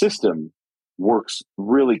 the system works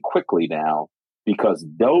really quickly now because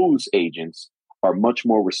those agents are much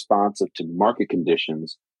more responsive to market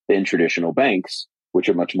conditions than traditional banks, which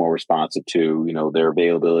are much more responsive to, you know, their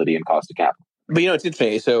availability and cost of capital. But, you know, it's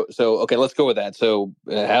interesting. So okay, let's go with that. So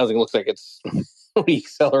housing looks like it's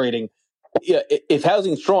accelerating. Yeah, if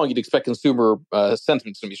housing is strong, you'd expect consumer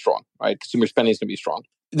sentiment's going to be strong, right? Consumer spending is going to be strong.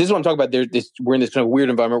 This is what I'm talking about. We're in this kind of weird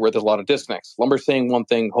environment where there's a lot of disconnects. Lumber's saying one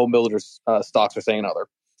thing, home builders stocks are saying another.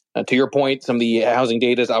 To your point, some of the housing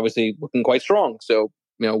data is obviously looking quite strong. So,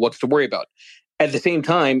 you know, what's to worry about? At the same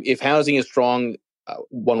time, if housing is strong,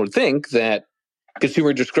 one would think that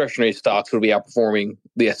consumer discretionary stocks would be outperforming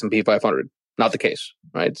the S&P 500. Not the case,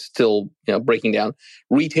 right? It's still, you know, breaking down.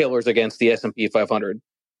 Retailers against the S&P 500,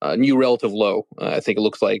 new relative low. I think it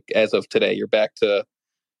looks like as of today, you're back to,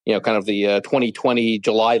 you know, kind of the 2020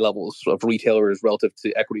 July levels of retailers relative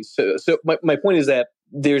to equities. So my point is that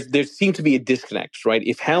there seems to be a disconnect, right?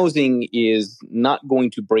 If housing is not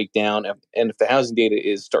going to break down, and if the housing data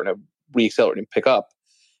is starting to reaccelerate and pick up,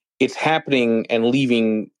 it's happening and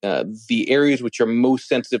leaving the areas which are most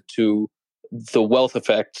sensitive to the wealth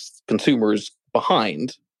effects consumers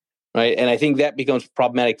behind, right? And I think that becomes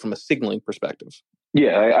problematic from a signaling perspective.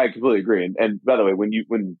 Yeah, I completely agree. And by the way,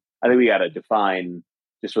 when I think we got to define,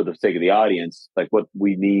 just for the sake of the audience, like what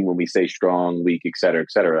we mean when we say strong, weak, et cetera,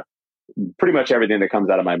 et cetera. Pretty much everything that comes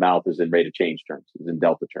out of my mouth is in rate of change terms, is in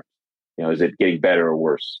delta terms. You know, is it getting better or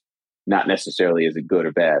worse? Not necessarily is it good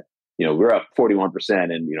or bad. You know, we're up 41%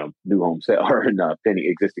 in, you know, new home sales or in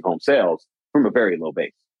existing home sales from a very low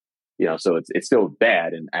base. You know, so it's still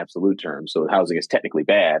bad in absolute terms. So housing is technically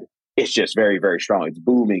bad. It's just very, very strong. It's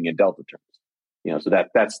booming in delta terms. You know, so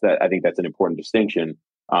that's I think that's an important distinction.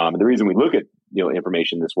 And the reason we look at, you know,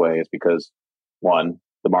 information this way is because, one,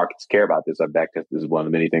 the markets care about this. I've backtested. This is one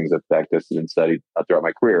of the many things I've backtested and studied throughout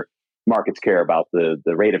my career. Markets care about the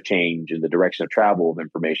rate of change and the direction of travel of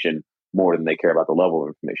information more than they care about the level of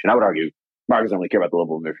information. I would argue markets don't really care about the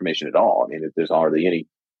level of information at all. I mean, there's hardly any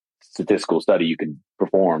statistical study you can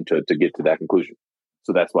perform to get to that conclusion.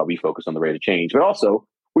 So that's why we focus on the rate of change. But also,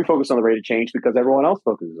 we focus on the rate of change because everyone else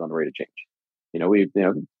focuses on the rate of change. You know,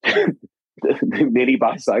 many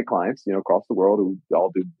buy-side clients, you know, across the world who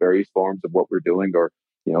all do various forms of what we're doing, or,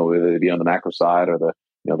 you know, whether it be on the macro side or the,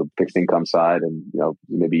 you know, the fixed income side, and, you know,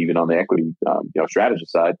 maybe even on the equity, you know, strategy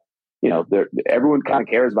side. You know, everyone kind of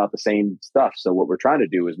cares about the same stuff. So what we're trying to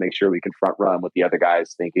do is make sure we can front run what the other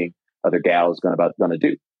guy's thinking, other gal is going to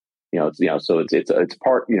do. You know, so it's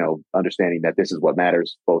part, you know, understanding that this is what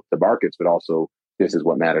matters both to markets, but also this is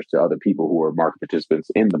what matters to other people who are market participants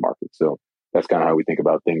in the market. So that's kind of how we think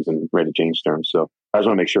about things in rate of change terms. So I just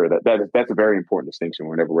want to make sure that's a very important distinction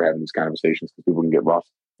whenever we're having these conversations, because people can get lost.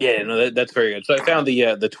 Yeah, no, that's very good. So I found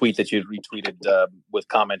the tweet that you retweeted with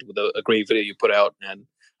comment with a great video you put out, and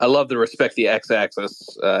I love the respect the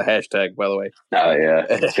x-axis hashtag, by the way. Oh yeah,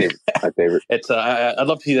 my favorite. It's I'd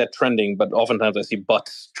love to see that trending, but oftentimes I see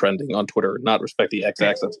butts trending on Twitter, not respect the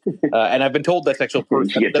x-axis. And I've been told that's actual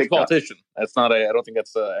that's politician. That's not I don't think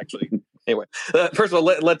that's actually. Anyway, first of all,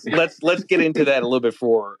 let's get into that a little bit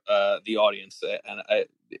for the audience. And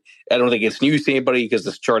I don't think it's news to anybody because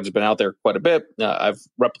this chart has been out there quite a bit. I've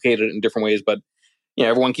replicated it in different ways, but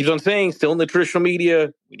everyone keeps on saying, still in the traditional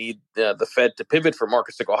media, we need the Fed to pivot for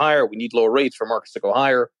markets to go higher. We need lower rates for markets to go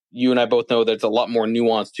higher. You and I both know there's a lot more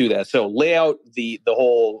nuance to that. So lay out the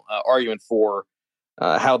whole argument for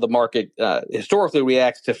how the market historically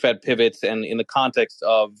reacts to Fed pivots, and in the context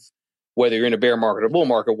of whether you're in a bear market or bull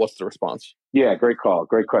market, what's the response? Yeah, great call.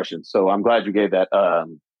 Great question. So I'm glad you gave that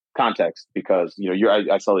context, because,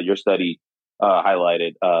 I saw that your study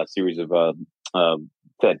highlighted a series of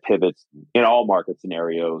Fed pivots in all market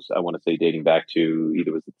scenarios. I want to say dating back to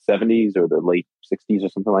either was the 70s or the late 60s or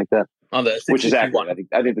something like that. On the 61. Which is accurate.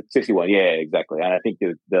 I think the 61. Yeah, exactly. And I think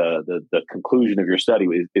the conclusion of your study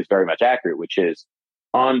is very much accurate, which is,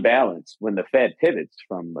 on balance, when the Fed pivots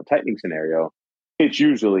from a tightening scenario, it's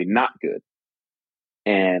usually not good.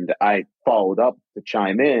 And I followed up to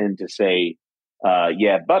chime in to say,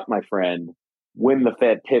 but my friend, when the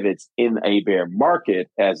Fed pivots in a bear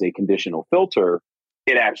market as a conditional filter,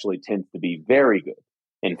 it actually tends to be very good.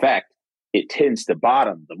 In fact, it tends to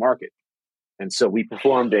bottom the market. And so we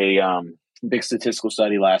performed a big statistical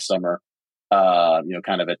study last summer,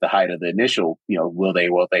 kind of at the height of the initial, will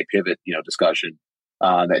they pivot, discussion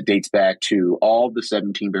that dates back to all the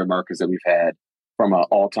 17 bear markets that we've had from an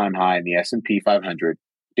all-time high in the S&P 500,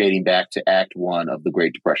 dating back to Act 1 of the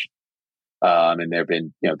Great Depression. And there have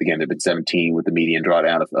been, there have been 17 with the median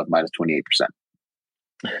drawdown of minus 28%.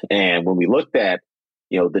 And when we looked at,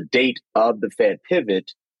 the date of the Fed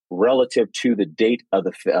pivot relative to the date of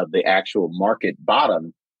the actual market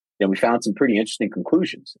bottom, then we found some pretty interesting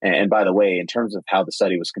conclusions. And by the way, in terms of how the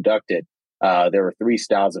study was conducted, there were three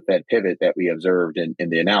styles of Fed pivot that we observed in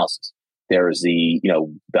the analysis. There was the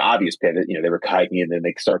obvious pivot, they were hiking and then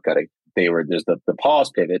they start cutting. There's the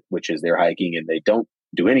pause pivot, which is they're hiking and they don't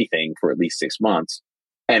do anything for at least 6 months.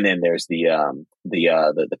 And then there's the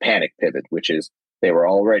panic pivot, which is they were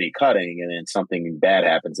already cutting and then something bad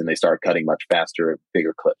happens and they start cutting much faster,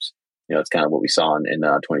 bigger clips. It's kind of what we saw in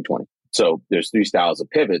 2020. So there's three styles of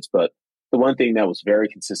pivots, but the one thing that was very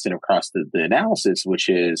consistent across the analysis, which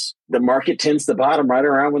is the market tends to bottom right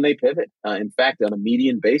around when they pivot. In fact, on a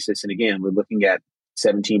median basis, and again, we're looking at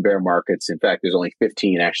 17 bear markets. In fact, there's only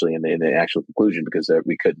 15 actually in the actual conclusion, because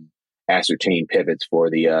we couldn't ascertain pivots for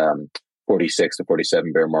the 46 to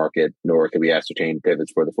 47 bear market, nor could we ascertain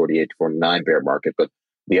pivots for the 48 to 49 bear market. But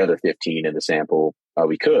the other 15 in the sample,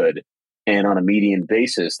 we could. And on a median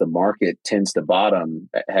basis, the market tends to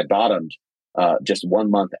had bottomed just 1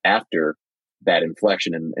 month after that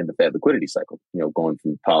inflection in the Fed liquidity cycle, going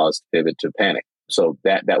from pause to pivot to panic. So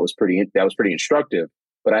that was pretty instructive.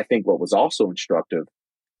 But I think what was also instructive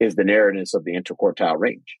is the narrowness of the interquartile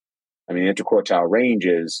range. I mean, the interquartile range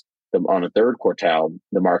is on the third quartile,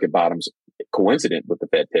 the market bottoms coincident with the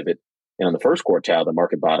Fed pivot. And on the first quartile, the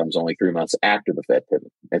market bottoms only 3 months after the Fed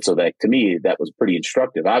pivot. And so that, to me, that was pretty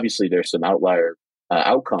instructive. Obviously, there's some outlier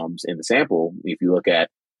outcomes in the sample. If you look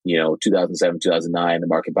at, 2007, 2009, the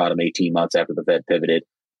market bottomed 18 months after the Fed pivoted.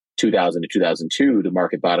 2000 to 2002, the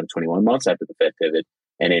market bottomed 21 months after the Fed pivot.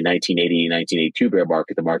 And in 1980 and 1982 bear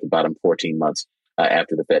market, the market bottomed 14 months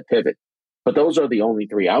after the Fed pivot. But those are the only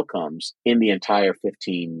three outcomes in the entire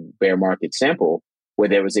 15 bear market sample where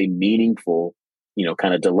there was a meaningful,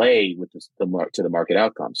 kind of delay with to the market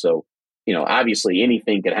outcome. So, obviously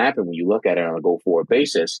anything could happen when you look at it on a go forward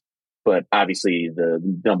basis. But obviously the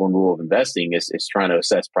number one rule of investing is trying to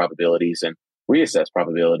assess probabilities and reassess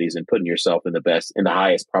probabilities and putting yourself in the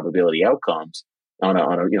highest probability outcomes on a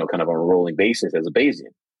kind of on a rolling basis as a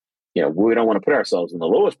Bayesian. We don't want to put ourselves in the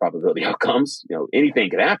lowest probability outcomes. Anything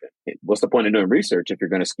could happen. What's the point of doing research if you're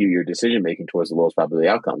going to skew your decision making towards the lowest probability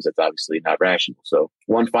outcomes? That's obviously not rational. So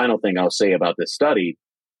one final thing I'll say about this study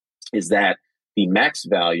is that the max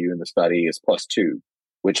value in the study is +2,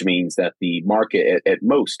 which means that the market at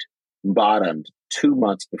most bottomed 2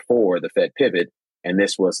 months before the Fed pivot. And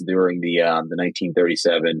this was during the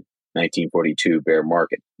 1937, 1942 bear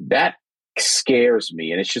market. That scares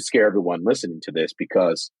me, and it should scare everyone listening to this,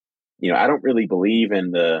 because I don't really believe in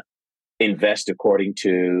the invest according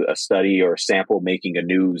to a study or a sample making a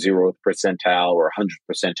new 0th percentile or 100th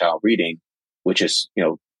percentile reading, which is,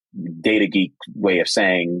 data geek way of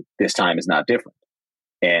saying this time is not different.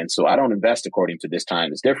 And so I don't invest according to this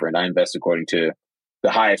time is different. I invest according to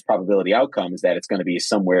the highest probability outcome is that it's going to be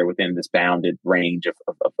somewhere within this bounded range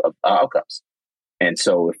of outcomes. And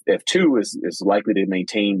so if 2 is likely to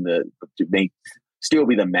maintain still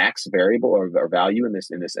be the max variable or value in this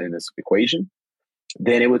equation,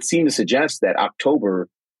 then it would seem to suggest that October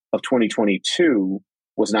of 2022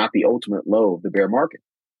 was not the ultimate low of the bear market,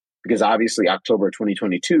 because obviously October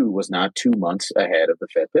 2022 was not 2 months ahead of the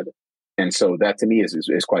Fed pivot. And so that to me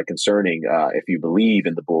is quite concerning if you believe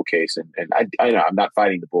in the bull case. And I know I'm not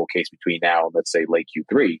fighting the bull case between now and let's say late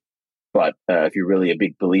Q3, but if you're really a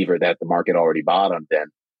big believer that the market already bottomed, then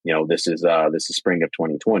this is spring of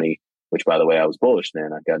 2020. Which, by the way, I was bullish then.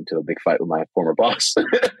 I got into a big fight with my former boss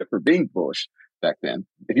for being bullish back then.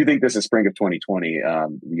 If you think this is spring of 2020,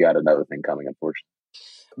 you got another thing coming, unfortunately.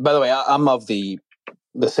 By the way, I'm of the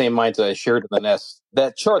same mindset I shared in the Nest.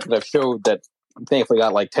 That chart that I've showed that thankfully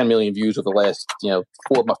got like 10 million views over the last 4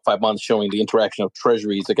 or 5 months, showing the interaction of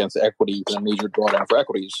treasuries against equities and a major drawdown for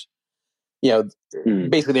equities.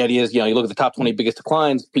 Basically the idea is, you look at the top 20 biggest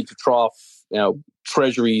declines, peak to trough,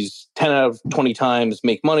 treasuries 10 out of 20 times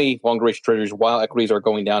make money, long duration treasuries, while equities are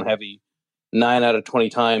going down heavy. 9 out of 20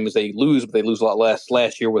 times they lose, but they lose a lot less.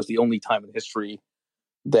 Last year was the only time in history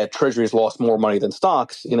that treasuries lost more money than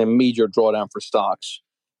stocks in a major drawdown for stocks.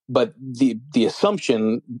 But the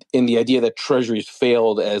assumption in the idea that treasuries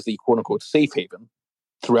failed as the quote unquote safe haven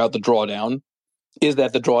throughout the drawdown is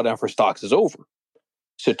that the drawdown for stocks is over.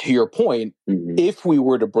 So to your point, if we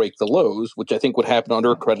were to break the lows, which I think would happen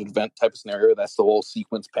under a credit event type of scenario, that's the whole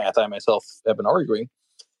sequence path I myself have been arguing,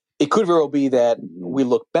 it could very well be that we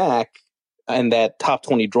look back and that top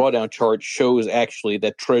 20 drawdown chart shows actually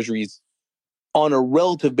that treasuries on a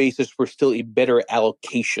relative basis were still a better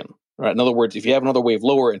allocation. Right? In other words, if you have another wave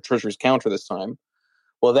lower and treasuries counter this time,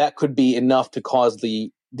 well, that could be enough to cause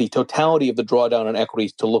the totality of the drawdown in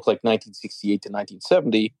equities to look like 1968 to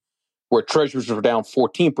 1970, where treasuries were down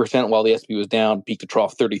 14% while the S&P was down peak to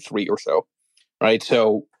trough 33 or so, right?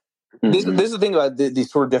 So this is the thing about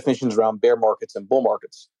these sort of definitions around bear markets and bull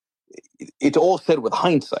markets. It's all said with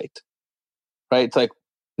hindsight, right? It's like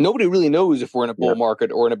nobody really knows if we're in a bull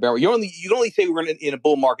market or in a bear. You can only say we're in a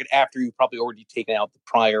bull market after you've probably already taken out the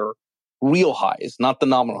prior real highs, not the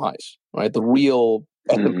nominal highs, right? The real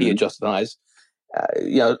S&P adjusted highs.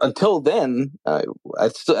 Until then, I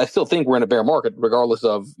still think we're in a bear market, regardless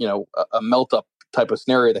of a melt up type of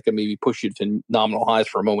scenario that can maybe push you to nominal highs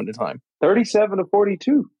for a moment in time. 37 to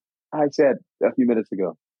 42, I said a few minutes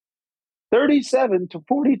ago. 37 to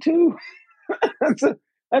 42.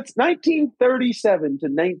 That's 1937 to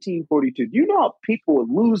 1942. Do you know how people would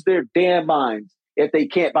lose their damn minds if they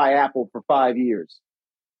can't buy Apple for 5 years?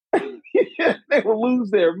 They will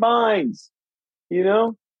lose their minds,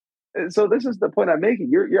 So this is the point I'm making.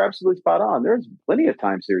 You're absolutely spot on. There's plenty of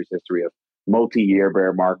time series history of multi-year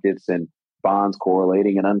bear markets and bonds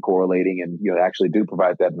correlating and uncorrelating, and actually do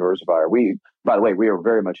provide that diversifier. By the way, we are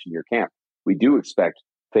very much in your camp. We do expect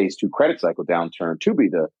phase 2 credit cycle downturn to be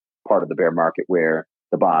the part of the bear market where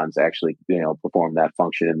the bonds actually perform that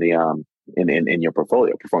function in the in your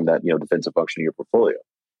portfolio, perform that defensive function in your portfolio.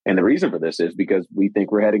 And the reason for this is because we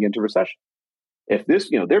think we're heading into recession. If this,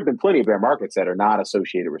 there have been plenty of bear markets that are not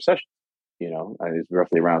associated recession. It's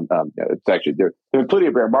roughly around. It's actually there have been plenty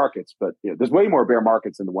of bear markets, but there's way more bear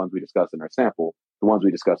markets than the ones we discussed in our sample. The ones we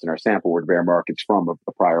discussed in our sample were bear markets from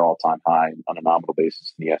a prior all-time high on a nominal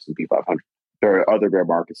basis in the S&P 500. There are other bear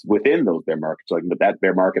markets within those bear markets. Like that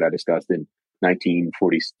bear market I discussed in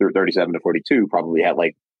 1937 to 42 probably had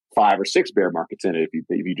like 5 or 6 bear markets in it if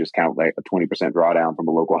you just count like a 20% drawdown from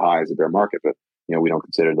a local high as a bear market. But we don't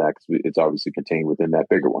consider that because it's obviously contained within that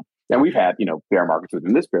bigger one. And we've had bear markets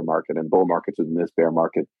within this bear market and bull markets within this bear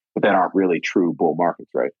market, but that aren't really true bull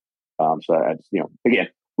markets, right? So I just, again,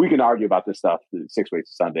 we can argue about this stuff 6 ways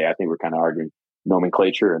to Sunday. I think we're kind of arguing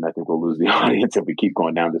nomenclature, and I think we'll lose the audience if we keep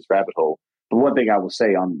going down this rabbit hole. But one thing I will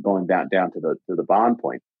say on going down to the bond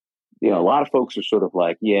point, a lot of folks are sort of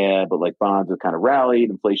like, yeah, but like bonds have kind of rallied.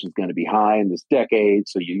 Inflation's going to be high in this decade.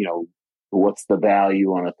 So, what's the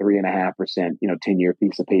value on a 3.5%, 10-year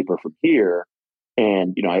piece of paper from here?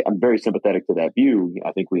 And, I'm very sympathetic to that view.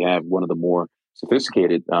 I think we have one of the more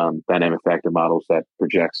sophisticated dynamic factor models that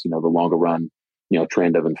projects, the longer run,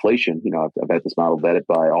 trend of inflation. I've had this model vetted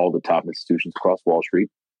by all the top institutions across Wall Street.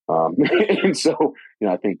 And so,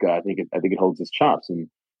 I think it holds its chops. And,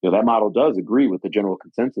 that model does agree with the general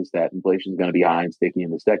consensus that inflation is going to be high and sticky in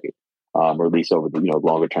this decade, or at least over the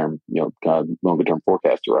longer term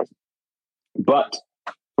forecast horizon. But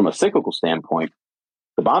from a cyclical standpoint,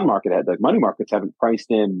 the bond market money markets haven't priced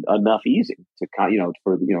in enough easing to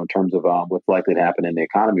in terms of what's likely to happen in the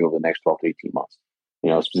economy over the next 12 to 18 months.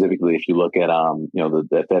 Specifically, if you look at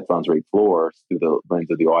the Fed funds rate floor through the lens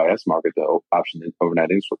of the OIS market, the option overnight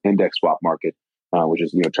index swap market, which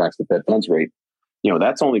is tracks the Fed funds rate.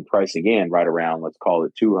 That's only pricing in right around, let's call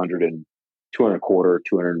it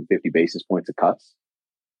 250 basis points of cuts.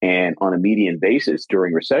 And on a median basis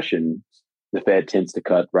during recession, the Fed tends to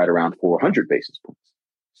cut right around 400 basis points.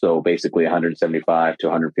 So basically 175 to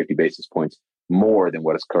 150 basis points more than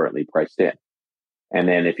what is currently priced in. And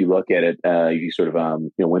then if you look at it, you sort of,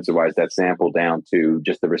 Windsor-wise that sample down to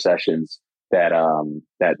just the recessions that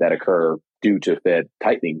occur due to Fed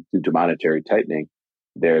tightening, due to monetary tightening.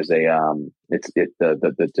 There's the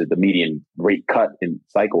median rate cut in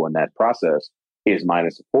cycle in that process is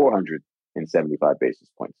minus 475 basis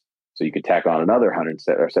points. So you could tack on another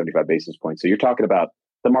 175 basis points. So you're talking about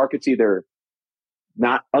the market's either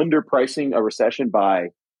not underpricing a recession by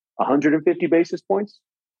 150 basis points,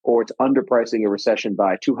 or it's underpricing a recession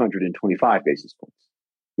by 225 basis points,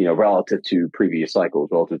 relative to previous cycles,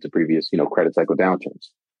 relative to previous, credit cycle downturns.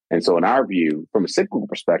 And so in our view, from a cyclical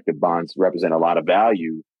perspective, bonds represent a lot of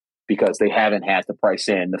value because they haven't had to price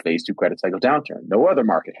in the phase 2 credit cycle downturn. No other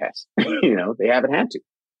market has, they haven't had to.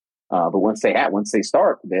 But once they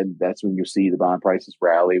start, then that's when you'll see the bond prices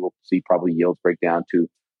rally. We'll see probably yields break down to,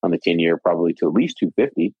 on the 10-year, probably to at least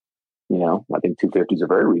 250. I think 250 is a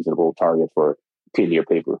very reasonable target for 10-year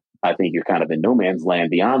paper. I think you're kind of in no man's land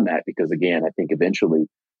beyond that because, again, I think eventually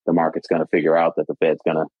the market's going to figure out that the Fed's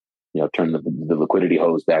going to, turn the liquidity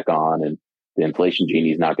hose back on, and the inflation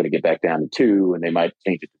genie is not going to get back down to 2, and they might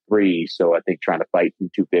change it to 3. So I think trying to fight from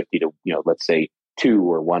 250 to, let's say 2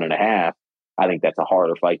 or 1.5, I think that's a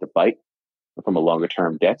harder fight to fight from a longer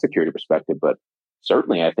term debt security perspective. But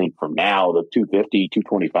certainly I think from now to 250,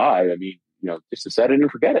 225, I mean, just to set it and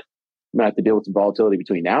forget it. I'm going to have to deal with some volatility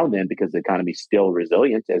between now and then because the economy is still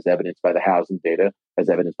resilient, as evidenced by the housing data, as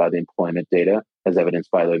evidenced by the employment data, as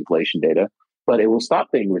evidenced by the inflation data. But it will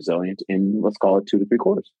stop being resilient in, let's call it, 2 to 3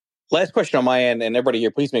 quarters. Last question on my end, and everybody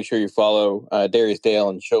here, please make sure you follow Darius Dale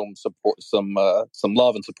and show him support, some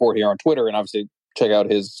love and support here on Twitter, and obviously check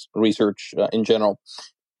out his research in general.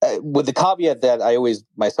 With the caveat that I always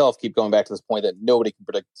myself keep going back to this point that nobody can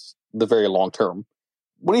predict the very long term.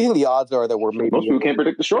 What do you think the odds are that we're maybe... Most people can't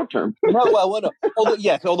predict the short term. No. Although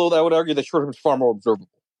I would argue the short term is far more observable.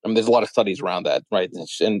 I mean, there's a lot of studies around that, right?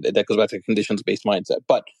 And that goes back to conditions-based mindset.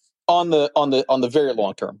 But on the very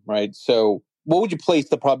long term, right? So what would you place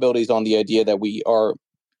the probabilities on the idea that we are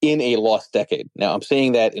in a lost decade? Now, I'm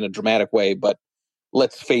saying that in a dramatic way, but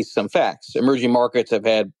let's face some facts. Emerging markets have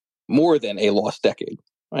had more than a lost decade.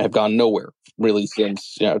 Have gone nowhere really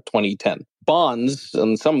since 2010. Bonds,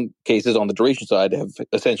 in some cases on the duration side, have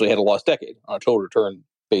essentially had a lost decade on a total return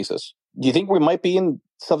basis. Do you think we might be in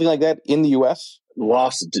something like that in the U.S.?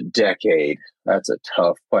 Lost decade. That's a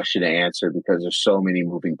tough question to answer because there's so many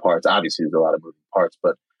moving parts. Obviously, there's a lot of moving parts,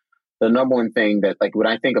 but the number one thing that, when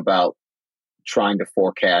I think about trying to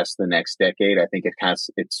forecast the next decade, I think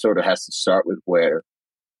it sort of has to start with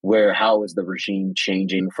how is the regime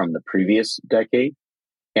changing from the previous decade?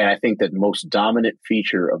 And I think that most dominant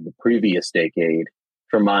feature of the previous decade,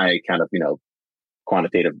 from my kind of,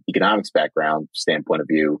 quantitative economics background standpoint of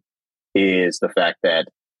view, is the fact that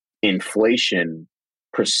inflation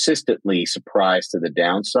persistently surprised to the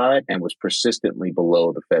downside and was persistently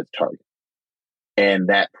below the Fed's target. And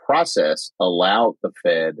that process allowed the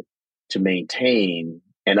Fed to maintain,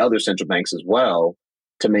 and other central banks as well,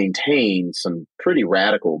 to maintain some pretty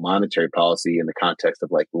radical monetary policy in the context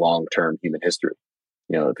of long-term human history.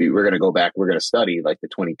 If we're going to go back, we're going to study the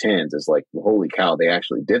 2010s. It's holy cow, they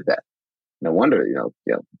actually did that. No wonder,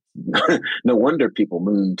 no wonder people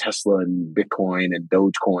mooned Tesla and Bitcoin and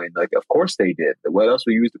Dogecoin. Of course they did. What else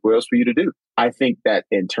were you to do? I think that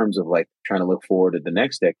in terms of trying to look forward to the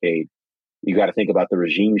next decade, you got to think about the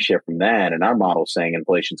regime shift from that. And our model saying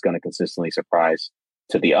inflation is going to consistently surprise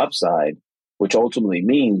to the upside, which ultimately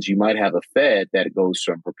means you might have a Fed that goes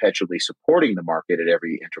from perpetually supporting the market at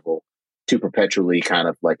every interval to perpetually kind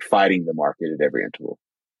of fighting the market at every interval,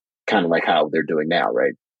 kind of like how they're doing now,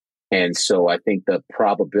 right? And so I think the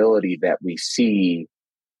probability that we see,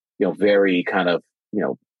 very kind of,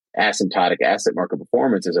 asymptotic asset market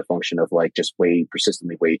performance as a function of just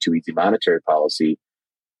persistently way too easy monetary policy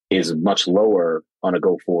is much lower on a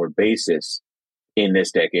go forward basis in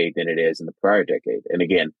this decade than it is in the prior decade. And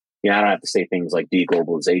again, I don't have to say things like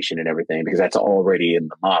deglobalization and everything because that's already in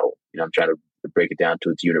the model. I'm trying to break it down to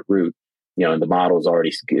its unit root. And the model is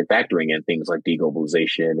already factoring in things like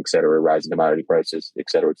deglobalization, et cetera, rising commodity prices, et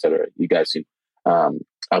cetera, et cetera. You guys see, I'll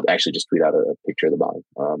actually just tweet out a picture of the model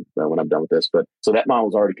when I'm done with this. But so that model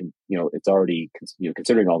is already, it's already,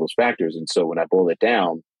 considering all those factors. And so when I boil it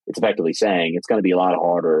down, it's effectively saying it's going to be a lot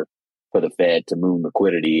harder for the Fed to moon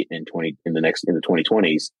liquidity in the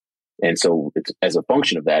 2020s. And so it's, as a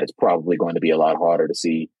function of that, it's probably going to be a lot harder to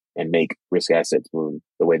see and make risk assets moon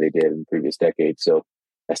the way they did in previous decades. So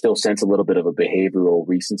I still sense a little bit of a behavioral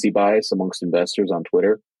recency bias amongst investors on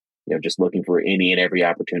Twitter, just looking for any and every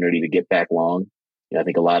opportunity to get back long. I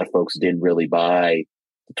think a lot of folks didn't really buy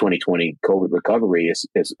the 2020 COVID recovery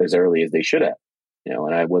as early as they should have,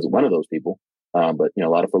 and I wasn't one of those people. But a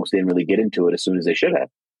lot of folks didn't really get into it as soon as they should have.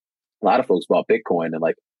 A lot of folks bought Bitcoin in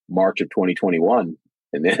like March of 2021,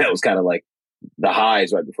 and then that was kind of like the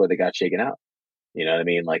highs right before they got shaken out. You know what I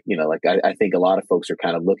mean? I think a lot of folks are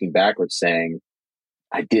kind of looking backwards saying,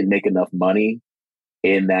 I didn't make enough money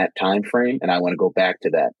in that time frame, and I want to go back to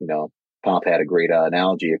that. Pomp had a great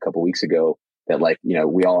analogy a couple weeks ago that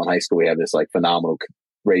we all in high school, we have this like phenomenal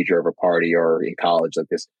Range Rover party, or in college, like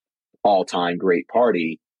this all-time great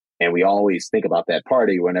party. And we always think about that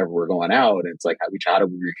party whenever we're going out. And it's like, how do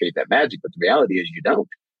we recreate that magic? But the reality is you don't.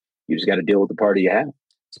 You just got to deal with the party you have.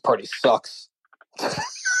 This party sucks.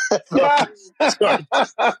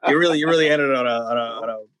 You really ended on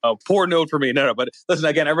a poor note for me. No, but listen,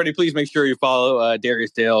 again, everybody, please make sure you follow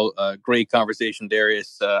Darius Dale. Great conversation,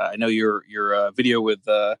 Darius. I know your video with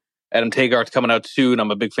Adam Tagart's coming out soon.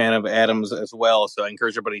 I'm a big fan of Adam's as well, so I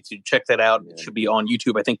encourage everybody to check that out. It should be on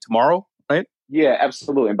YouTube, I think, tomorrow, right? Yeah,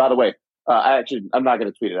 absolutely. And by the way, I'm not going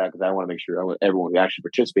to tweet it out because I want to make sure everyone who actually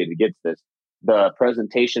participated gets this. The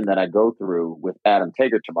presentation that I go through with Adam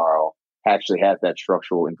Taggart tomorrow actually has that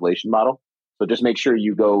structural inflation model. So just make sure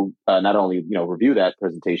you go not only review that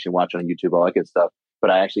presentation, watch it on YouTube, all that good stuff, but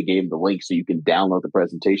I actually gave him the link so you can download the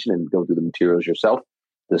presentation and go through the materials yourself.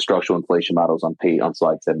 The structural inflation models on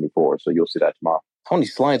slide 74. So you'll see that tomorrow. How many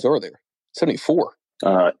slides are there? 74.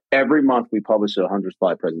 Every month we publish a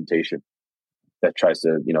 100-slide presentation that tries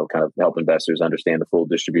to, kind of help investors understand the full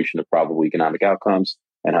distribution of probable economic outcomes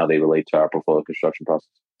and how they relate to our portfolio construction process.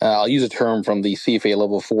 I'll use a term from the CFA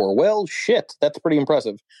level 4. Well, shit, that's pretty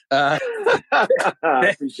impressive.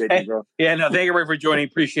 Appreciate you, bro. Yeah, no, thank you everybody for joining.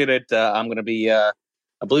 Appreciate it. I'm going to be,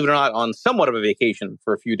 believe it or not, on somewhat of a vacation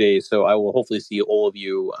for a few days. So I will hopefully see all of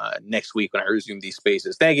you next week when I resume these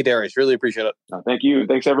spaces. Thank you, Darius. Really appreciate it. Thank you.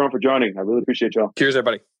 Thanks, everyone, for joining. I really appreciate y'all. Cheers,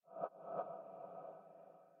 everybody.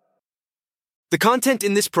 The content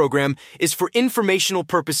in this program is for informational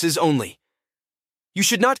purposes only. You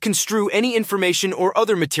should not construe any information or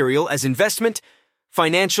other material as investment,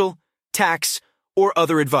 financial, tax, or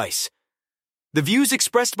other advice. The views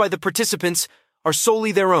expressed by the participants are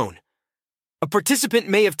solely their own. A participant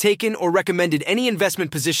may have taken or recommended any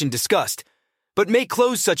investment position discussed, but may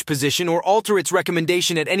close such position or alter its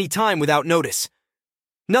recommendation at any time without notice.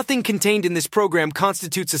 Nothing contained in this program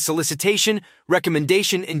constitutes a solicitation,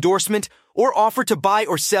 recommendation, endorsement, or offer to buy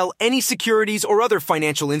or sell any securities or other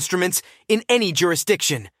financial instruments in any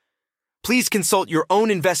jurisdiction. Please consult your own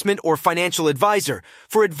investment or financial advisor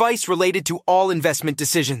for advice related to all investment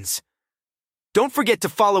decisions. Don't forget to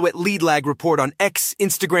follow at Lead Lag Report on X,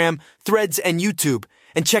 Instagram, Threads, and YouTube,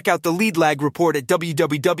 and check out the Lead Lag Report at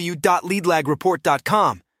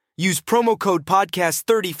www.leadlagreport.com. Use promo code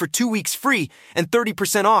podcast30 for 2 weeks free and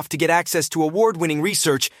 30% off to get access to award-winning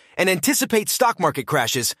research and anticipate stock market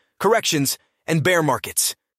crashes, corrections, and bear markets.